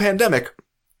through this pandemic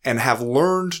and have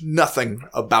learned nothing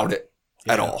about it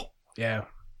at all. Yeah.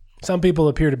 Some people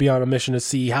appear to be on a mission to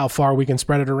see how far we can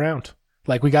spread it around.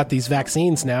 Like, we got these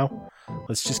vaccines now.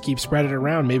 Let's just keep spreading it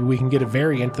around. Maybe we can get a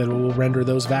variant that will render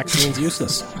those vaccines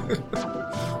useless.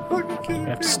 I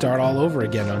have to start all over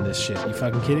again on this shit. You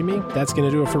fucking kidding me? That's going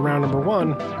to do it for round number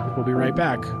 1. We'll be right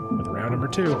back with round number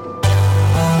 2.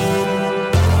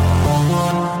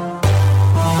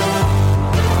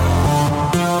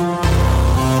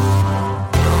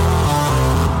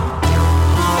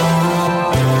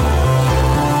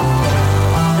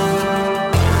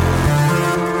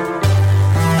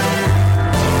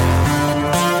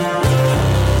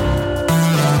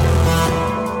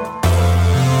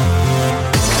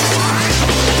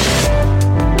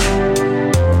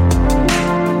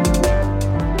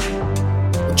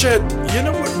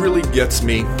 gets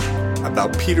me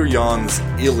about Peter Yan's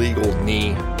illegal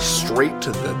knee straight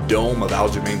to the dome of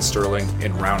Aljamain Sterling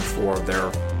in round 4 of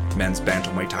their men's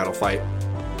bantamweight title fight.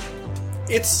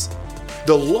 It's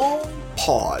the long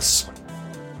pause.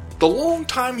 The long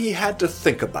time he had to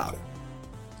think about it.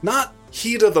 Not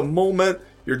heat of the moment,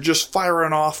 you're just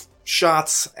firing off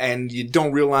shots and you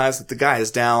don't realize that the guy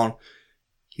is down.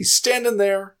 He's standing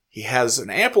there. He has an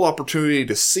ample opportunity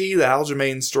to see that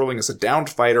Aljamain Sterling is a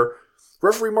downed fighter.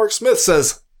 Referee Mark Smith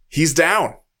says he's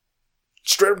down.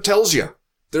 Straight up tells you.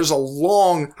 There's a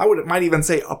long, might even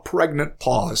say a pregnant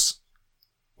pause.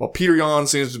 While Peter Yan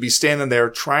seems to be standing there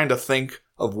trying to think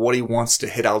of what he wants to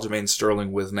hit Aljamain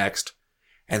Sterling with next.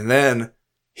 And then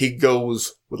he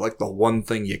goes with like the one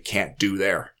thing you can't do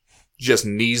there. Just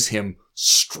knees him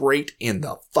straight in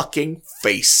the fucking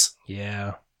face.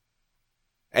 Yeah.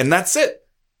 And that's it.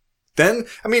 Then,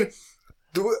 I mean,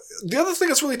 the other thing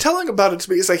that's really telling about it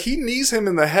to me is like he knees him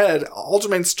in the head.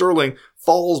 Aljamain Sterling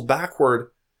falls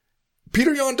backward.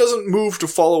 Peter Yan doesn't move to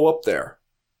follow up there.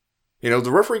 You know,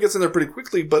 the referee gets in there pretty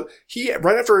quickly, but he,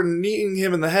 right after kneeing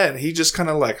him in the head, he just kind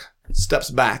of like steps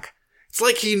back. It's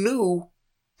like he knew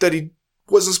that he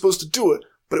wasn't supposed to do it,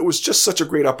 but it was just such a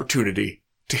great opportunity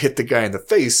to hit the guy in the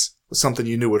face with something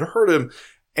you knew would hurt him,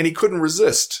 and he couldn't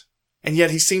resist. And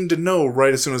yet he seemed to know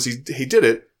right as soon as he did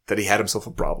it that he had himself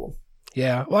a problem.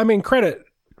 Yeah. Well, I mean, credit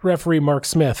referee Mark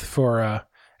Smith for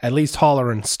at least holler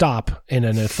and stop in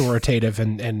an authoritative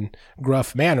and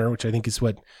gruff manner, which I think is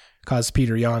what caused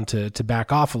Peter Yan to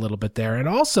back off a little bit there. And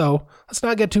also, let's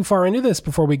not get too far into this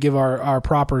before we give our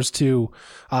propers to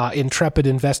intrepid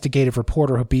investigative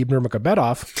reporter Habib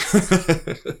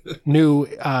Nurmagomedov, new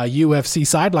UFC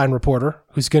sideline reporter,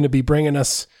 who's going to be bringing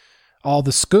us all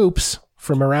the scoops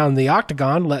from around the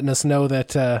octagon, letting us know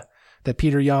that that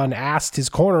Peter Yan asked his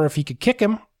corner if he could kick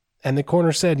him, and the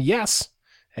corner said yes,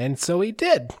 and so he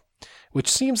did. Which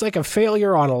seems like a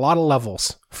failure on a lot of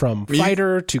levels, from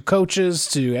fighter to coaches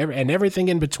to and everything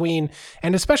in between,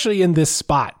 and especially in this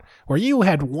spot where you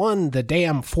had won the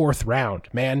damn 4th round,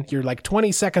 man. You're like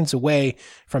 20 seconds away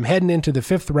from heading into the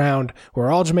 5th round where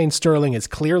Aljamain Sterling is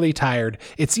clearly tired.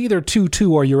 It's either 2-2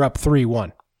 or you're up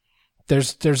 3-1.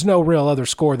 There's no real other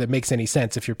score that makes any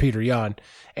sense if you're Peter Yan,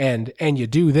 and you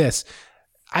do this.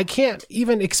 I can't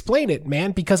even explain it,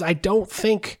 man, because I don't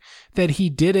think that he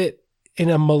did it in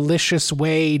a malicious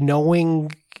way,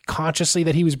 knowing consciously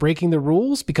that he was breaking the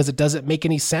rules, because it doesn't make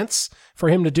any sense for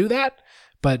him to do that.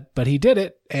 But he did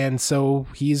it, and so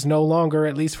he's no longer,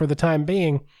 at least for the time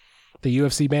being, the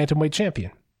UFC bantamweight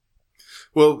champion.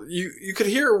 Well, you could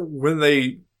hear when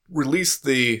they released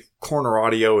the corner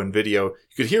audio and video,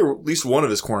 you could hear at least one of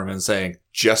his cornermen saying,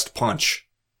 "Just punch."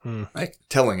 Like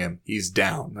telling him he's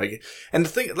down. Like, and the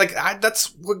thing, like,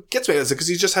 that's what gets me, is because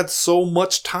he's just had so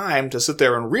much time to sit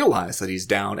there and realize that he's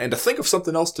down and to think of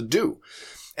something else to do.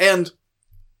 And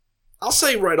I'll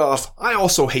say right off, I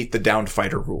also hate the downed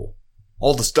fighter rule.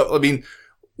 All the stuff. I mean,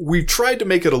 we've tried to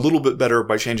make it a little bit better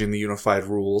by changing the unified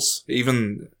rules.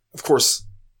 Even, of course,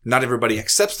 not everybody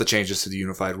accepts the changes to the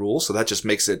unified rules, so that just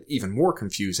makes it even more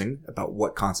confusing about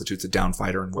what constitutes a downed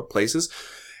fighter in what places.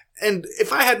 And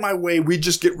if I had my way, we'd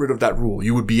just get rid of that rule.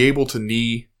 You would be able to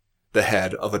knee the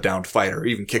head of a downed fighter, or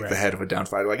even kick the head of a downed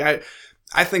fighter. Like,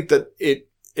 I think that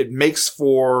it makes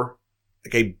for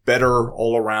like a better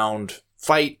all-around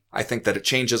fight. I think that it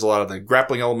changes a lot of the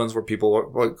grappling elements where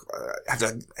people have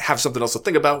to have something else to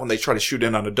think about when they try to shoot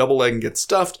in on a double leg and get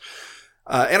stuffed.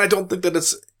 And I don't think that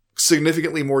it's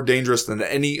significantly more dangerous than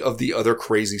any of the other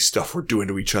crazy stuff we're doing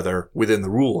to each other within the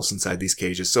rules inside these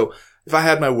cages. So if I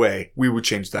had my way, we would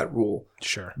change that rule.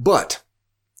 Sure. But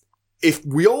if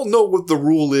we all know what the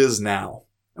rule is now,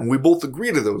 and we both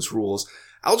agree to those rules,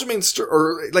 Aljamain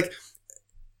Sterling, like,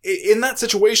 in that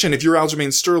situation, if you're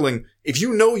Aljamain Sterling, if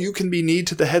you know you can be kneed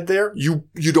to the head there, you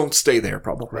don't stay there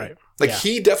probably. Right. Like,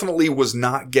 he definitely was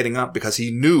not getting up because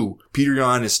he knew Peter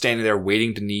Yan is standing there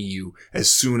waiting to knee you as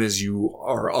soon as you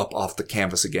are up off the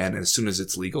canvas again and as soon as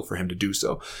it's legal for him to do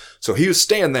so. So he was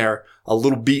staying there a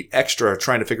little beat extra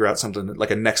trying to figure out something like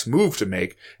a next move to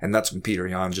make, and that's when Peter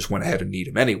Yan just went ahead and kneed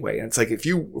him anyway. And it's like,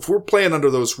 if we're playing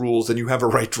under those rules, then you have a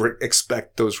right to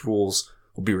expect those rules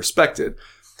will be respected.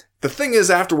 The thing is,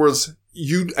 afterwards,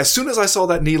 as soon as I saw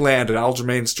that knee land and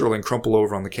Aljamain Sterling crumple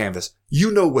over on the canvas,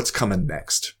 you know what's coming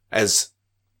next. As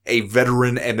a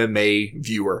veteran MMA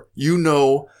viewer, you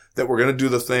know that we're going to do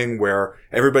the thing where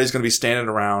everybody's going to be standing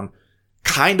around,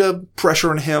 kind of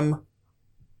pressuring him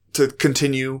to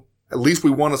continue At least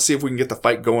we want to see if we can get the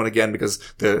fight going again, because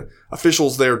the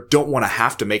officials there don't want to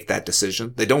have to make that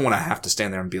decision. They don't want to have to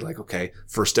stand there and be like, okay,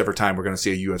 first ever time we're going to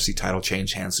see a UFC title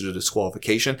change hands to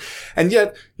disqualification. And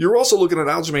yet you're also looking at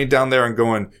Aljamain down there and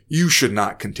going, you should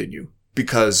not continue,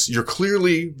 because you're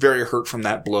clearly very hurt from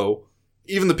that blow.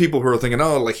 Even the people who are thinking,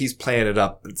 oh, like he's playing it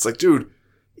up. It's like, dude,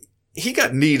 he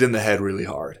got kneed in the head really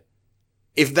hard.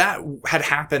 If that had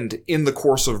happened in the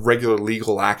course of regular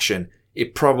legal action,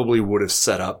 it probably would have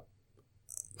set up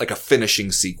like a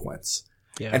finishing sequence.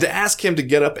 Yeah. And to ask him to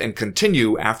get up and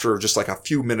continue after just like a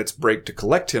few minutes break to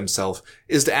collect himself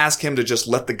is to ask him to just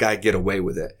let the guy get away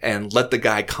with it and let the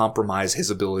guy compromise his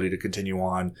ability to continue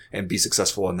on and be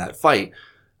successful in that fight,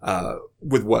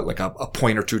 with what, like a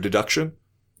point or two deduction.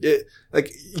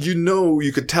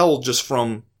 You could tell just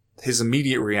from his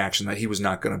immediate reaction that he was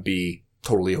not going to be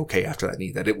totally okay after that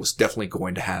knee, that it was definitely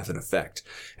going to have an effect.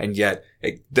 And yet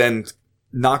it then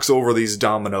knocks over these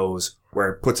dominoes where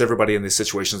it puts everybody in these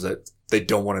situations that they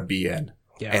don't want to be in.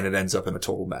 Yeah. And it ends up in a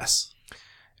total mess.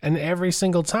 And every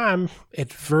single time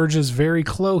it verges very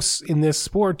close in this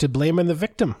sport to blaming the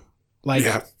victim. Like,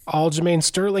 Aljamain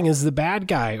Sterling is the bad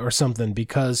guy or something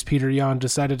because Peter Yan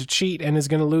decided to cheat and is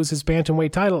going to lose his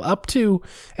bantamweight title, up to,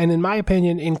 and in my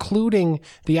opinion, including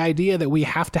the idea that we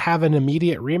have to have an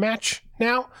immediate rematch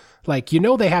now. Like,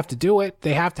 they have to do it.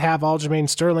 They have to have Aljamain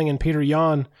Sterling and Peter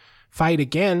Yan fight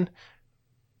again.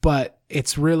 But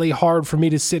it's really hard for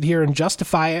me to sit here and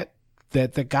justify it,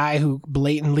 that the guy who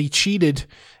blatantly cheated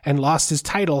and lost his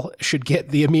title should get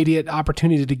the immediate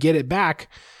opportunity to get it back.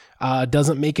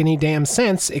 Doesn't make any damn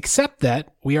sense, except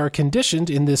that we are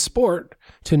conditioned in this sport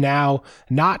to now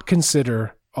not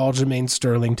consider Aljamain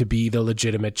Sterling to be the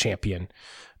legitimate champion.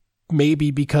 Maybe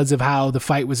because of how the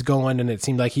fight was going and it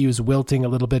seemed like he was wilting a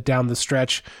little bit down the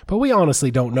stretch, but we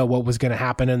honestly don't know what was going to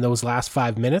happen in those last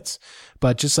 5 minutes.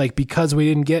 But just like because we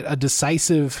didn't get a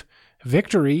decisive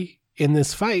victory in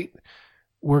this fight,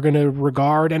 we're going to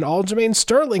regard, and Aljamain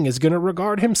Sterling is going to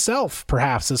regard himself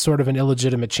perhaps as sort of an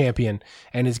illegitimate champion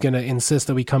and is going to insist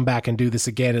that we come back and do this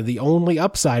again. And the only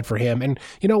upside for him, and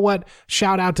you know what?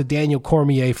 Shout out to Daniel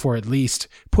Cormier for at least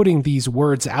putting these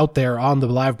words out there on the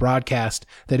live broadcast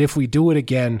that if we do it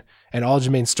again and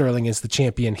Aljamain Sterling is the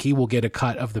champion, he will get a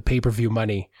cut of the pay-per-view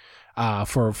money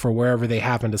for wherever they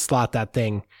happen to slot that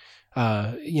thing,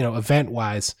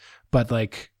 event-wise. But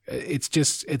like, it's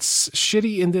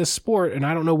shitty in this sport, and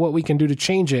I don't know what we can do to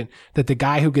change it, that the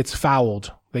guy who gets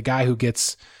fouled, the guy who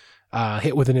gets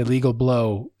hit with an illegal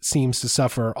blow, seems to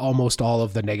suffer almost all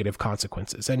of the negative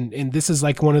consequences. And this is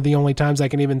like one of the only times I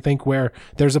can even think where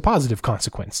there's a positive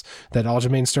consequence, that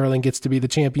Aljamain Sterling gets to be the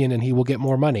champion and he will get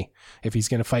more money if he's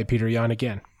going to fight Peter Yan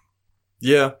again.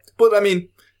 Yeah, but I mean,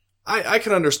 I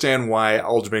can understand why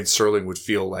Aljamain Sterling would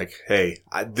feel like, hey,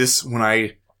 when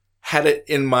I had it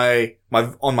in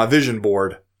on my vision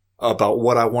board about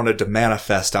what I wanted to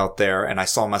manifest out there, and I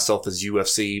saw myself as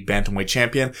UFC bantamweight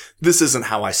champion, this isn't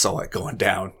how I saw it going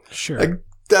down. Sure. Like,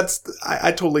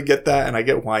 I totally get that, and I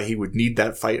get why he would need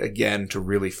that fight again to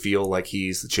really feel like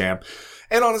he's the champ.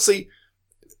 And honestly,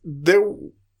 there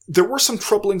were some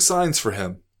troubling signs for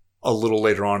him a little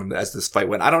later on as this fight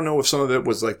went. I don't know if some of it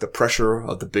was like the pressure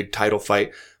of the big title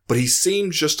fight, but he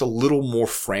seemed just a little more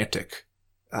frantic,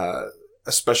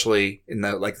 especially in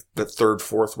the third,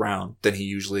 fourth round than he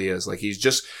usually is. Like he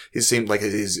seemed like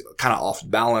he's kind of off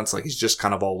balance, like he's just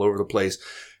kind of all over the place.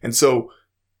 And so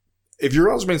if you're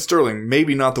Aljamain Sterling,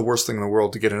 maybe not the worst thing in the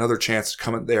world to get another chance to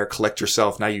come in there, collect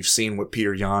yourself. Now you've seen what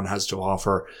Peter Yan has to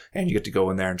offer and you get to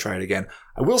go in there and try it again.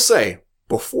 I will say,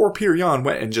 before Peter Yan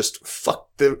went and just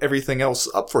fucked everything else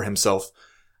up for himself,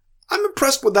 I'm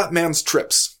impressed with that man's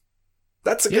trips.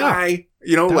 That's a guy,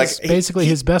 that's basically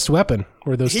his best weapon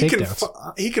were those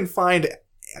takedowns. He can find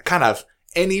kind of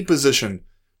any position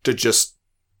to just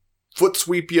foot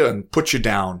sweep you and put you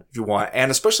down if you want.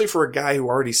 And especially for a guy who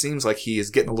already seems like he is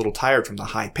getting a little tired from the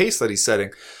high pace that he's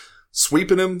setting,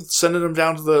 sweeping him, sending him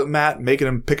down to the mat, making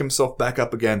him pick himself back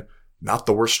up again, not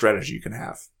the worst strategy you can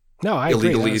have. No, I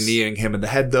Illegally agree. kneeing him in the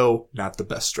head, though, not the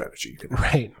best strategy you can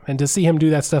have. Right. And to see him do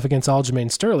that stuff against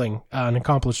Aljamain Sterling, an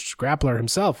accomplished grappler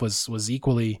himself, was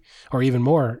equally or even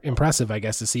more impressive, I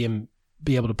guess, to see him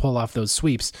be able to pull off those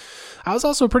sweeps. I was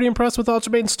also pretty impressed with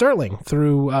Aljamain Sterling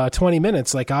through 20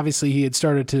 minutes. Like, obviously, he had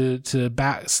started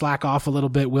to slack off a little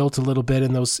bit, wilt a little bit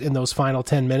in those final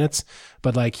 10 minutes.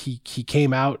 But, like, he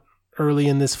came out early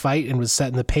in this fight and was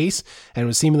setting the pace and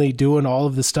was seemingly doing all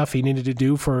of the stuff he needed to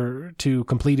do to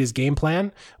complete his game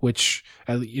plan, which,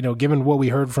 given what we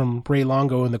heard from Ray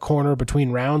Longo in the corner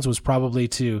between rounds, was probably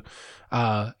to,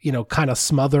 kind of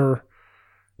smother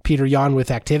Peter Yan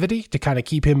with activity to kind of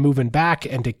keep him moving back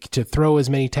and to throw as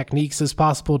many techniques as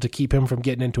possible to keep him from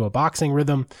getting into a boxing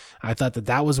rhythm. I thought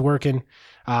that was working.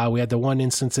 We had the one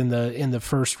instance in the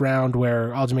first round where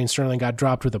Aljamain Sterling got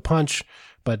dropped with a punch,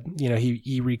 but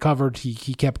he recovered.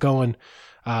 He kept going.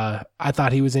 I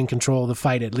thought he was in control of the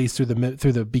fight, at least through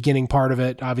the beginning part of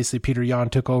it. Obviously, Peter Yan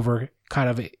took over kind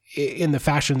of in the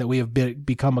fashion that we have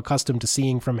become accustomed to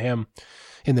seeing from him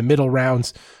in the middle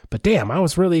rounds. But damn, I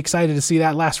was really excited to see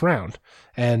that last round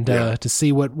and to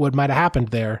see what might have happened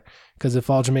there. Because if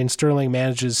Aljamain Sterling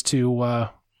manages to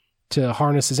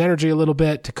harness his energy a little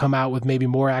bit, to come out with maybe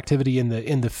more activity in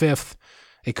the fifth,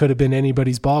 it could have been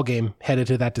anybody's ball game headed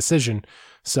to that decision.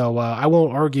 So I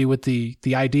won't argue with the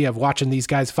idea of watching these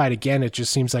guys fight again. It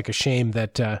just seems like a shame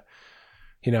that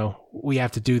we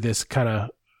have to do this kind of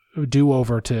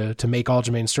do-over to make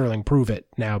Aljamain Sterling prove it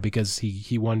now, because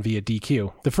he won via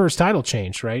DQ. The first title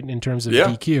change, right, in terms of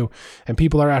DQ. And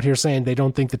people are out here saying they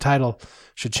don't think the title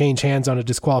should change hands on a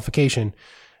disqualification,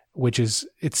 which is,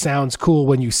 it sounds cool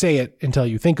when you say it until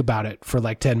you think about it for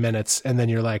like 10 minutes, and then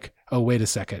you're like, oh, wait a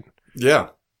second. Yeah.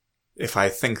 If I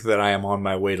think that I am on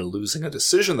my way to losing a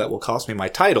decision that will cost me my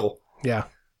title,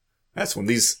 that's when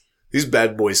these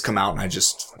bad boys come out and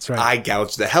I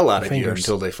gouge the hell out of you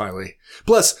until they finally.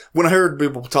 Plus, when I heard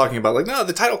people talking about like, no,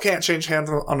 the title can't change hands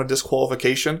on a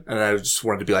disqualification, and I just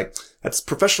wanted to be like, that's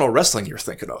professional wrestling you're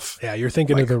thinking of. Yeah, you're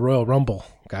thinking of the Royal Rumble,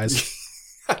 guys.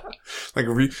 Like,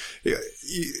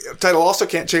 title also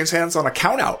can't change hands on a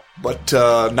count out, but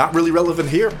not really relevant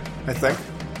here, I think.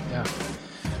 Yeah.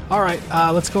 All right,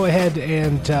 let's go ahead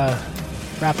and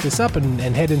wrap this up and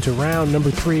head into round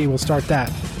number 3. We'll start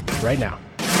that right now.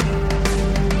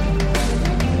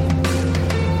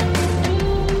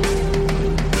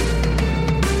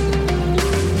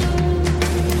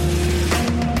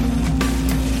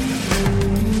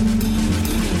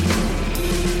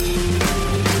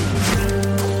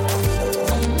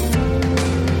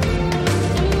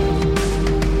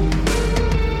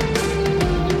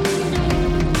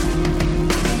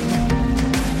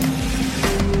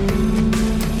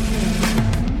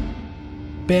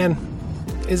 Ben,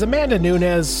 is Amanda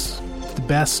Nunes the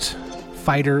best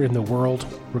fighter in the world,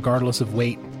 regardless of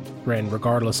weight and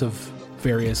regardless of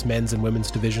various men's and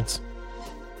women's divisions?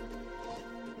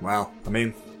 Well, I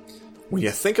mean, when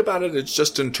you think about it, it's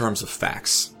just in terms of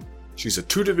facts. She's a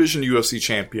 2-division UFC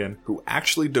champion who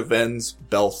actually defends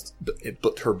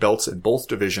her belts in both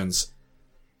divisions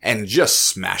and just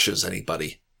smashes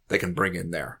anybody they can bring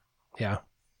in there. Yeah.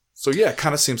 So yeah, it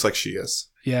kind of seems like she is.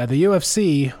 Yeah, the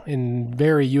UFC, in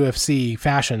very UFC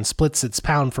fashion, splits its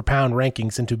pound-for-pound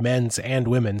rankings into men's and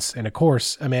women's. And of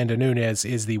course, Amanda Nunes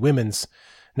is the women's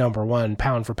number 1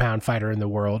 pound-for-pound fighter in the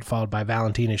world, followed by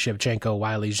Valentina Shevchenko,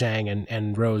 Weili Zhang,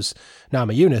 and Rose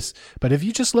Namajunas. But if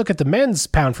you just look at the men's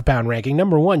pound-for-pound ranking,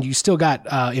 number 1, you still got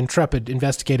intrepid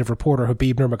investigative reporter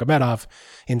Khabib Nurmagomedov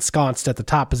ensconced at the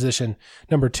top position.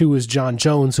 Number 2 is John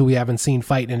Jones, who we haven't seen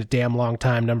fight in a damn long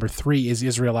time. Number 3 is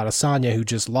Israel Adesanya, who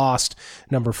just lost.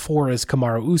 Number 4 is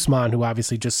Kamaru Usman, who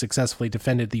obviously just successfully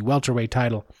defended the welterweight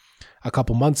title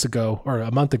a month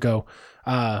ago.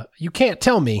 You can't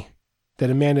tell me that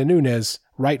Amanda Nunes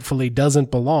rightfully doesn't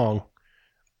belong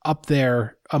up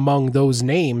there among those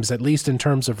names, at least in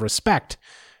terms of respect,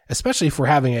 especially for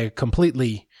having a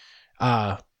completely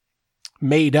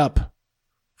made up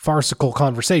farcical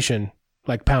conversation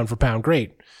like pound for pound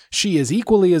great. She is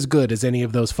equally as good as any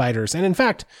of those fighters. And in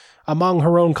fact, among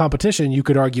her own competition, you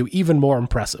could argue even more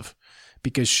impressive,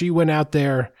 because she went out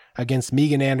there against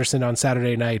Megan Anderson on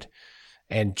Saturday night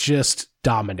and just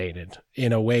dominated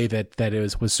in a way that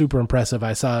was super impressive.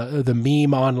 I saw the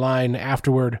meme online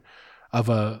afterward of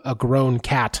a grown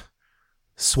cat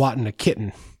swatting a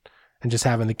kitten and just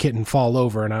having the kitten fall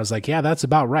over. And I was like, yeah, that's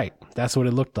about right. That's what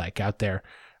it looked like out there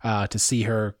to see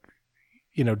her,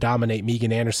 dominate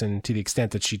Megan Anderson to the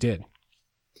extent that she did.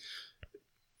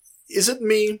 Is it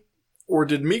me, or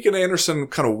did Megan Anderson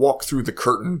kind of walk through the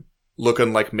curtain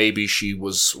looking like maybe she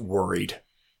was worried?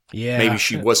 Yeah. Maybe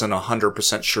she wasn't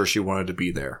 100% sure she wanted to be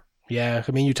there. Yeah,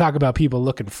 I mean, you talk about people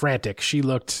looking frantic. She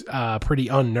looked pretty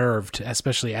unnerved,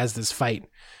 especially as this fight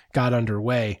got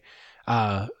underway.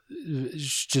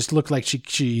 Just looked like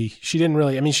she didn't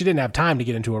really, I mean, she didn't have time to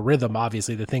get into a rhythm.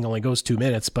 Obviously, the thing only goes 2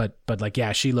 minutes, but like,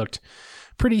 yeah, she looked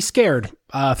pretty scared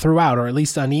throughout, or at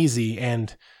least uneasy.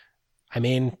 And I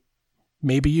mean,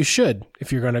 maybe you should,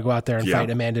 if you're going to go out there and fight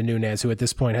Amanda Nunes, who at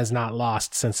this point has not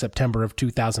lost since September of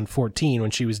 2014 when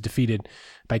she was defeated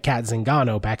by Kat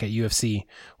Zingano back at UFC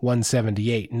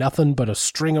 178. Nothing but a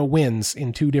string of wins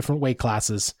in 2 different weight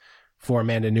classes for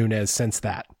Amanda Nunes since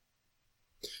that.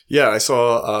 Yeah, I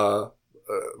saw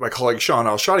my colleague Sean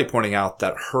Al-Shadi pointing out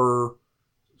that her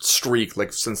streak,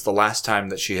 like since the last time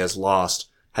that she has lost,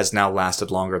 has now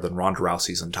lasted longer than Ronda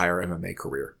Rousey's entire MMA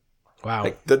career. Wow.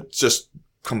 Like, that's just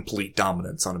complete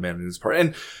dominance on Amanda Nunes' part.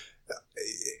 And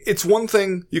it's one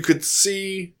thing you could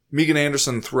see Megan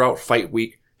Anderson throughout fight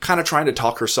week kind of trying to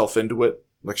talk herself into it.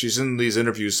 Like, she's in these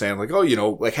interviews saying, like,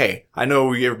 oh, like, hey, I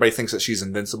know everybody thinks that she's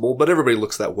invincible, but everybody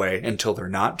looks that way until they're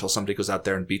not, until somebody goes out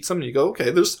there and beats them. And you go,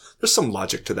 okay, there's some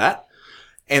logic to that.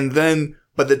 And then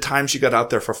by the time she got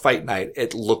out there for fight night,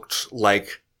 it looked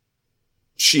like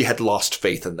she had lost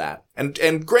faith in that.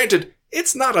 And granted,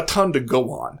 it's not a ton to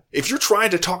go on. If you're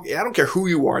trying to talk, I don't care who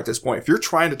you are at this point, if you're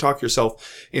trying to talk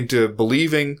yourself into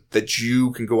believing that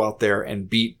you can go out there and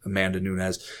beat Amanda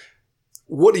Nunes,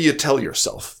 what do you tell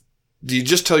yourself? Do you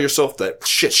just tell yourself that,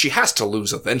 shit, she has to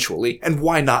lose eventually, and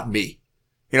why not me?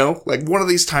 Like, one of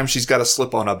these times she's got to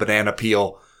slip on a banana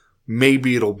peel.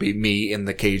 Maybe it'll be me in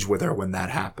the cage with her when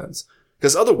that happens.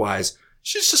 Because otherwise,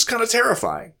 she's just kind of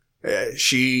terrifying.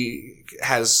 She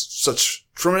has such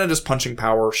tremendous punching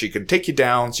power. She can take you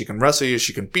down. She can wrestle you.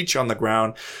 She can beat you on the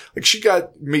ground. Like, she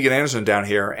got Megan Anderson down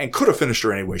here and could have finished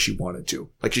her any way she wanted to.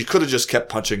 Like, she could have just kept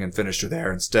punching and finished her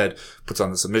there. Instead, puts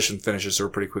on the submission, finishes her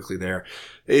pretty quickly there.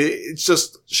 It's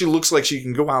just, she looks like she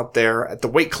can go out there at the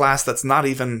weight class that's not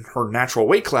even her natural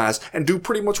weight class and do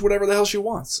pretty much whatever the hell she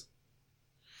wants.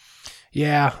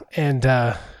 Yeah. And,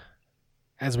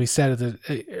 as we said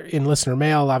in listener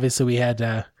mail, obviously we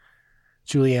had,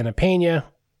 Juliana Pena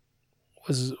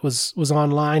was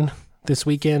online this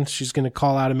weekend. She's going to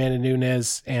call out Amanda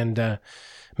Nunes, and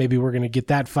maybe we're going to get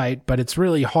that fight. But it's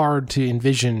really hard to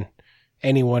envision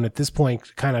anyone at this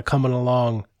point kind of coming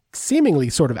along, seemingly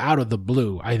sort of out of the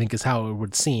blue, I think is how it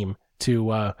would seem,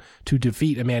 to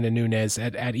defeat Amanda Nunes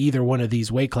at either one of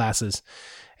these weight classes.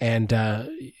 And,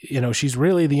 she's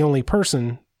really the only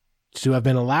person to have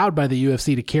been allowed by the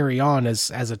UFC to carry on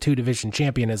as a 2-division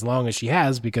champion as long as she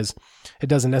has, because it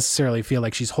doesn't necessarily feel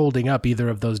like she's holding up either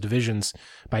of those divisions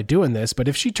by doing this. But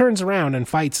if she turns around and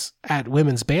fights at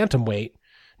women's bantamweight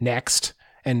next,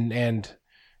 and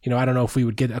I don't know if we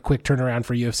would get a quick turnaround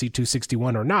for UFC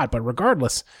 261 or not, but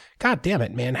regardless, God damn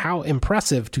it, man, how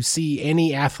impressive to see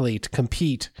any athlete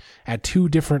compete at 2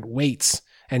 different weights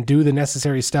and do the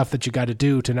necessary stuff that you got to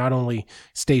do to not only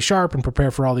stay sharp and prepare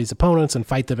for all these opponents and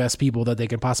fight the best people that they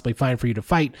can possibly find for you to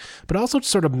fight, but also to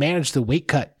sort of manage the weight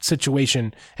cut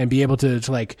situation and be able to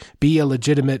like be a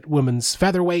legitimate women's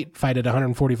featherweight, fight at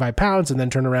 145 pounds, and then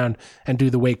turn around and do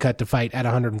the weight cut to fight at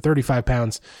 135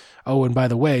 pounds. Oh, and by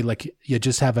the way, like, you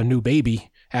just have a new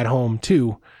baby at home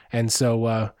too. And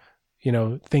so,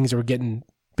 things are getting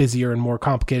busier and more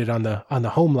complicated on the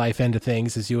home life end of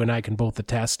things, as you and I can both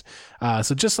attest.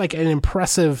 So just like an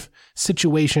impressive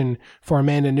situation for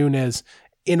Amanda Nunes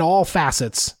in all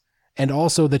facets, and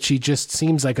also that she just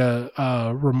seems like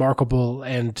a remarkable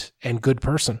and good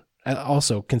person.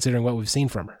 Also, considering what we've seen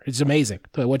from her, it's amazing.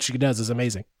 What she does is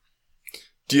amazing.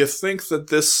 Do you think that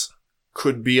this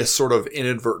could be a sort of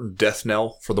inadvertent death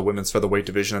knell for the women's featherweight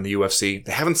division in the UFC?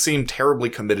 They haven't seemed terribly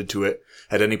committed to it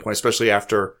at any point, especially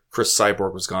after Chris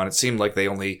Cyborg was gone. It seemed like they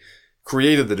only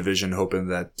created the division hoping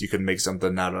that you could make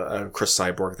something out of Chris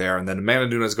Cyborg there. And then Amanda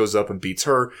Nunes goes up and beats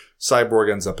her. Cyborg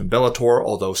ends up in Bellator,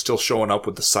 although still showing up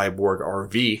with the Cyborg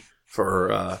RV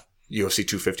for UFC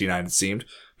 259, it seemed,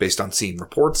 based on scene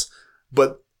reports.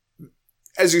 But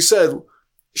as you said,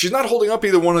 she's not holding up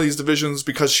either one of these divisions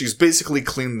because she's basically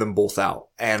cleaned them both out.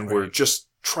 And We're just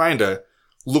trying to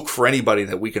look for anybody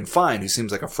that we can find who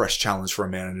seems like a fresh challenge for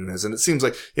Amanda Nunes. And it seems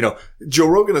like, Joe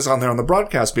Rogan is on there on the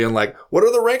broadcast being like, what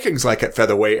are the rankings like at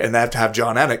featherweight? And they have to have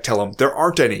John Anik tell him there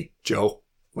aren't any, Joe.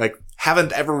 Like,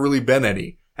 haven't ever really been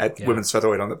any at women's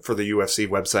featherweight for the UFC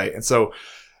website. And so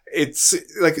it's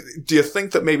like, do you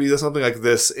think that maybe something like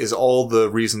this is all the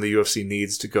reason the UFC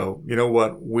needs to go, you know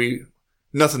what,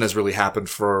 nothing has really happened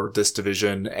for this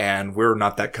division, and we're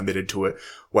not that committed to it.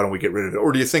 Why don't we get rid of it?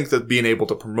 Or do you think that being able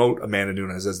to promote Amanda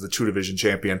Nunes as the 2-division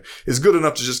champion is good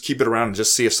enough to just keep it around and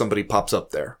just see if somebody pops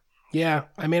up there? Yeah,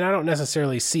 I mean, I don't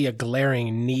necessarily see a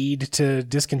glaring need to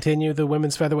discontinue the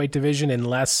women's featherweight division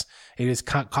unless it is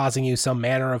causing you some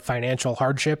manner of financial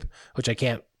hardship, which I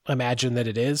can't imagine that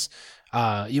it is.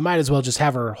 You might as well just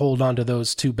have her hold on to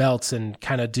those 2 belts and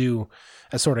kind of do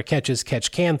a sort of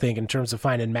catch-as-catch-can thing in terms of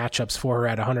finding matchups for her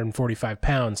at 145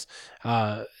 pounds,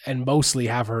 and mostly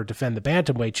have her defend the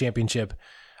bantamweight championship.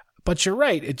 But you're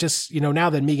right. It just, now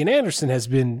that Megan Anderson has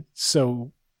been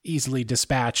so easily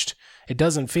dispatched, it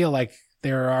doesn't feel like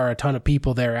there are a ton of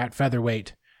people there at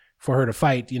featherweight for her to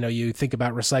fight. You think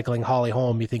about recycling Holly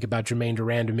Holm, you think about Jermaine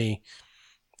Durandamy.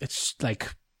 It's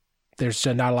like there's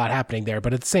not a lot happening there.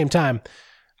 But at the same time,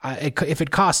 if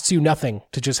it costs you nothing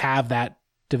to just have that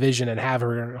division and have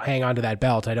her hang on to that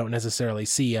belt, I don't necessarily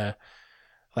see an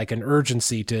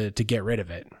urgency to get rid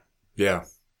of it. Yeah.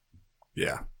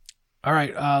 Yeah. All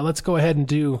right. Let's go ahead and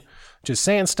do Just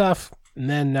Saying stuff, and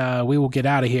then we will get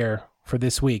out of here for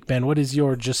this week. Ben, what is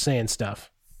your Just Saying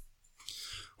stuff?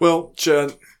 Well,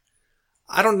 Chad,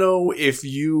 I don't know if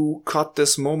you caught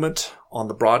this moment on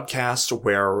the broadcast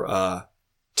where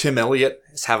Tim Elliott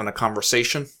is having a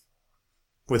conversation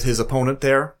with his opponent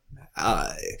there.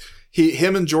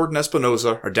 Him and Jordan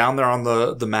Espinosa are down there on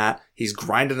the mat. He's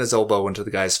grinding his elbow into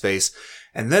the guy's face.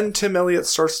 And then Tim Elliott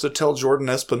starts to tell Jordan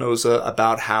Espinosa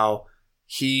about how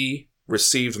he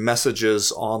received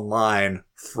messages online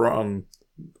from,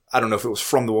 I don't know if it was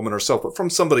from the woman herself, but from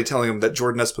somebody telling him that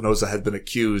Jordan Espinosa had been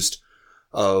accused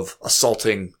of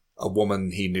assaulting a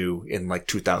woman he knew in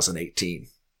 2018.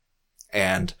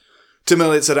 And Tim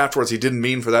Elliott said afterwards he didn't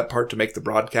mean for that part to make the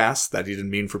broadcast, that he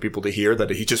didn't mean for people to hear,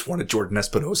 that he just wanted Jordan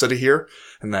Espinosa to hear,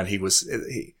 and that it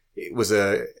was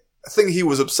a thing he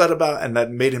was upset about, and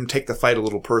that made him take the fight a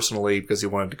little personally because he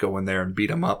wanted to go in there and beat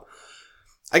him up.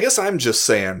 I guess I'm just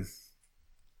saying,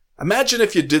 imagine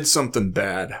if you did something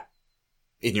bad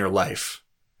in your life,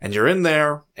 and you're in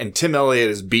there, and Tim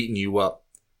Elliott is beating you up,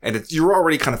 and you're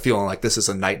already kind of feeling like this is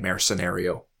a nightmare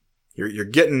scenario. You're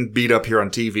getting beat up here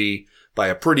on TV by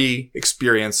a pretty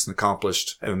experienced and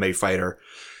accomplished MMA fighter.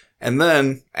 And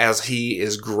then, as he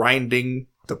is grinding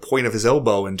the point of his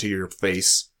elbow into your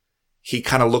face, he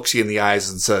kind of looks you in the eyes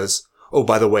and says, "Oh,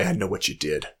 by the way, I know what you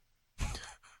did."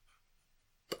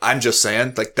 I'm just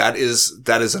saying, that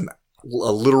is a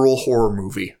literal horror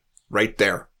movie right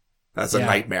there. That's a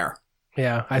nightmare.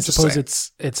 Yeah, I suppose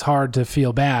it's hard to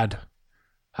feel bad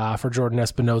for Jordan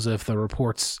Espinosa if the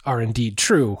reports are indeed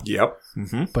true. Yep.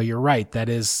 Mm-hmm. But you're right. That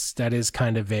is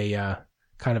kind of a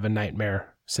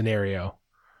nightmare scenario,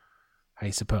 I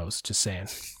suppose. Just saying.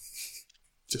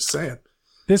 Just saying.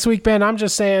 This week, Ben, I'm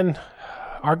just saying,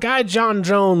 our guy John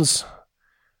Jones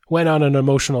went on an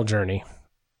emotional journey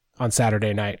on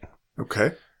Saturday night.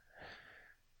 Okay.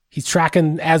 He's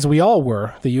tracking, as we all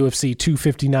were, the UFC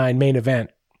 259 main event.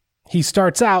 He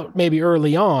starts out maybe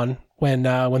early on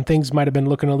when things might have been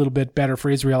looking a little bit better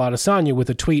for Israel Adesanya with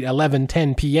a tweet,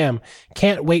 11:10 p.m.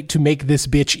 Can't wait to make this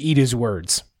bitch eat his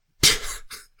words.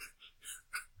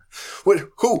 What?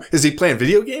 Who? Is he playing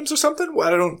video games or something?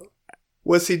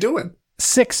 What's he doing?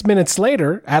 6 minutes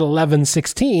later, at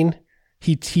 11:16,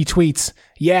 he tweets,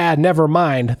 "Yeah, never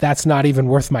mind. That's not even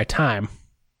worth my time."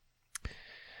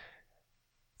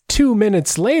 2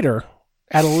 minutes later,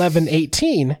 at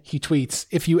 11:18, he tweets,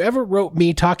 "If you ever wrote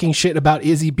me talking shit about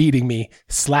Izzy beating me,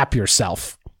 slap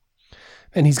yourself."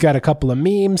 And he's got a couple of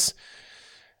memes.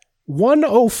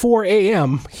 1:04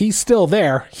 a.m., he's still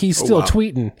there. He's still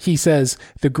tweeting. He says,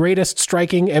 "The greatest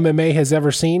striking MMA has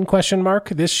ever seen, ?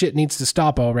 This shit needs to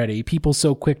stop already. People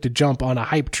so quick to jump on a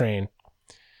hype train."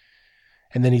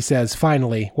 And then he says,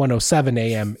 finally, 1:07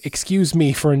 a.m., "Excuse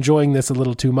me for enjoying this a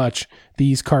little too much.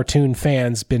 These cartoon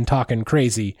fans been talking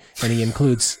crazy." And he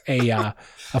includes a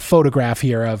photograph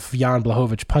here of Jan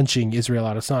Blachowicz punching Israel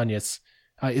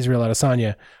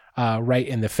Adesanya right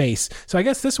in the face. So I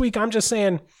guess this week I'm just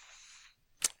saying,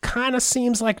 kind of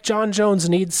seems like John Jones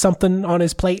needs something on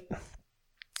his plate.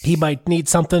 He might need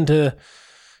something to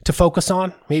focus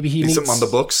on. Maybe he needs something on the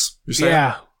books. You're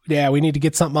saying? Yeah, we need to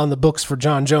get something on the books for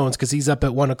John Jones because he's up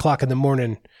at 1 o'clock in the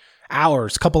morning,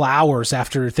 couple of hours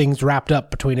after things wrapped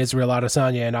up between Israel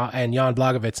Adesanya and Jan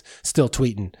Blachowicz, still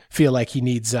tweeting. Feel like he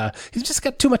needs, he's just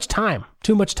got too much time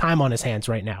on his hands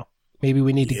right now. Maybe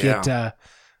we need to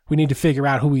we need to figure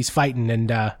out who he's fighting,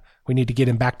 and we need to get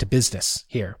him back to business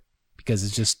here because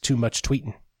it's just too much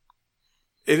tweeting.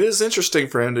 It is interesting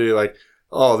for him to be like,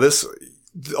 all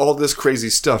this crazy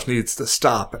stuff needs to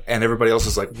stop. And everybody else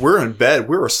is like, we're in bed.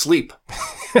 We're asleep.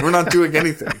 We're not doing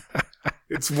anything.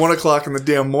 It's 1 o'clock in the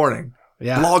damn morning.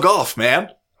 Yeah. Log off, man.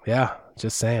 Yeah.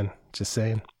 Just saying.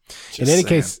 In any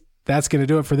case, that's going to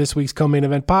do it for this week's Co-Main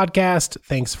Event podcast.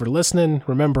 Thanks for listening.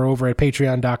 Remember, over at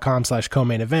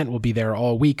patreon.com/co-main event, we'll be there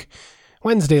all week.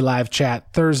 Wednesday live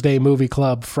chat, Thursday movie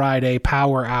club, Friday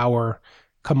power hour.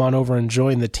 Come on over and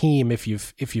join the team if you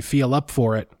feel up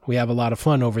for it. We have a lot of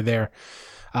fun over there.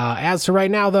 As to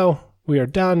right now, though, we are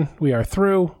done. We are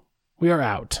through. We are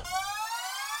out.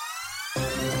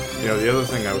 The other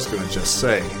thing I was going to just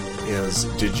say is,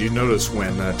 did you notice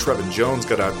when Trevin Jones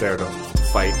got out there to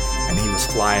fight and he was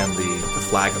flying the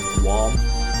flag of Guam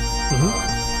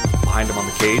behind him on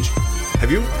the cage?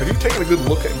 Have you taken a good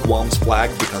look at Guam's flag?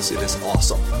 Because it is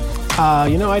awesome.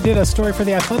 I did a story for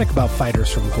The Athletic about fighters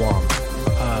from Guam.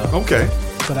 Okay.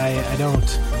 But I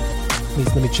don't.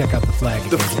 Let me check out the flag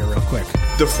again here real quick.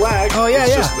 the flag. Oh, yeah,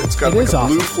 It's got It like is a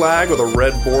awesome. blue flag with a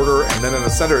red border, and then in the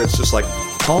center it's just like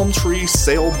palm tree,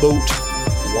 sailboat,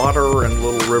 water, and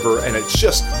little river, and it's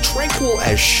just tranquil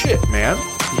as shit, man.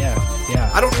 Yeah.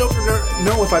 I don't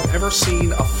know if I've ever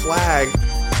seen a flag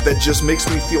that just makes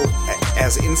me feel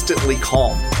as instantly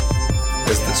calm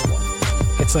as this one.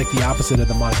 It's like the opposite of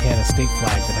the Montana state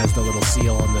flag that has the little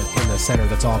seal in the center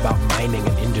that's all about mining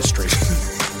and industry.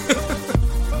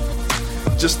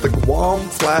 Just the Guam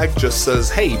flag just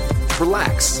says, hey,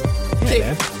 relax. Yeah,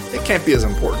 man. It can't be as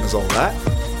important as all that.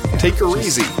 Take her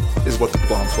easy is what the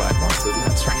Guam flag wants to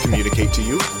That's right. communicate to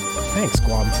you. Thanks,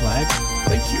 Guam flag.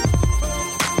 Thank you.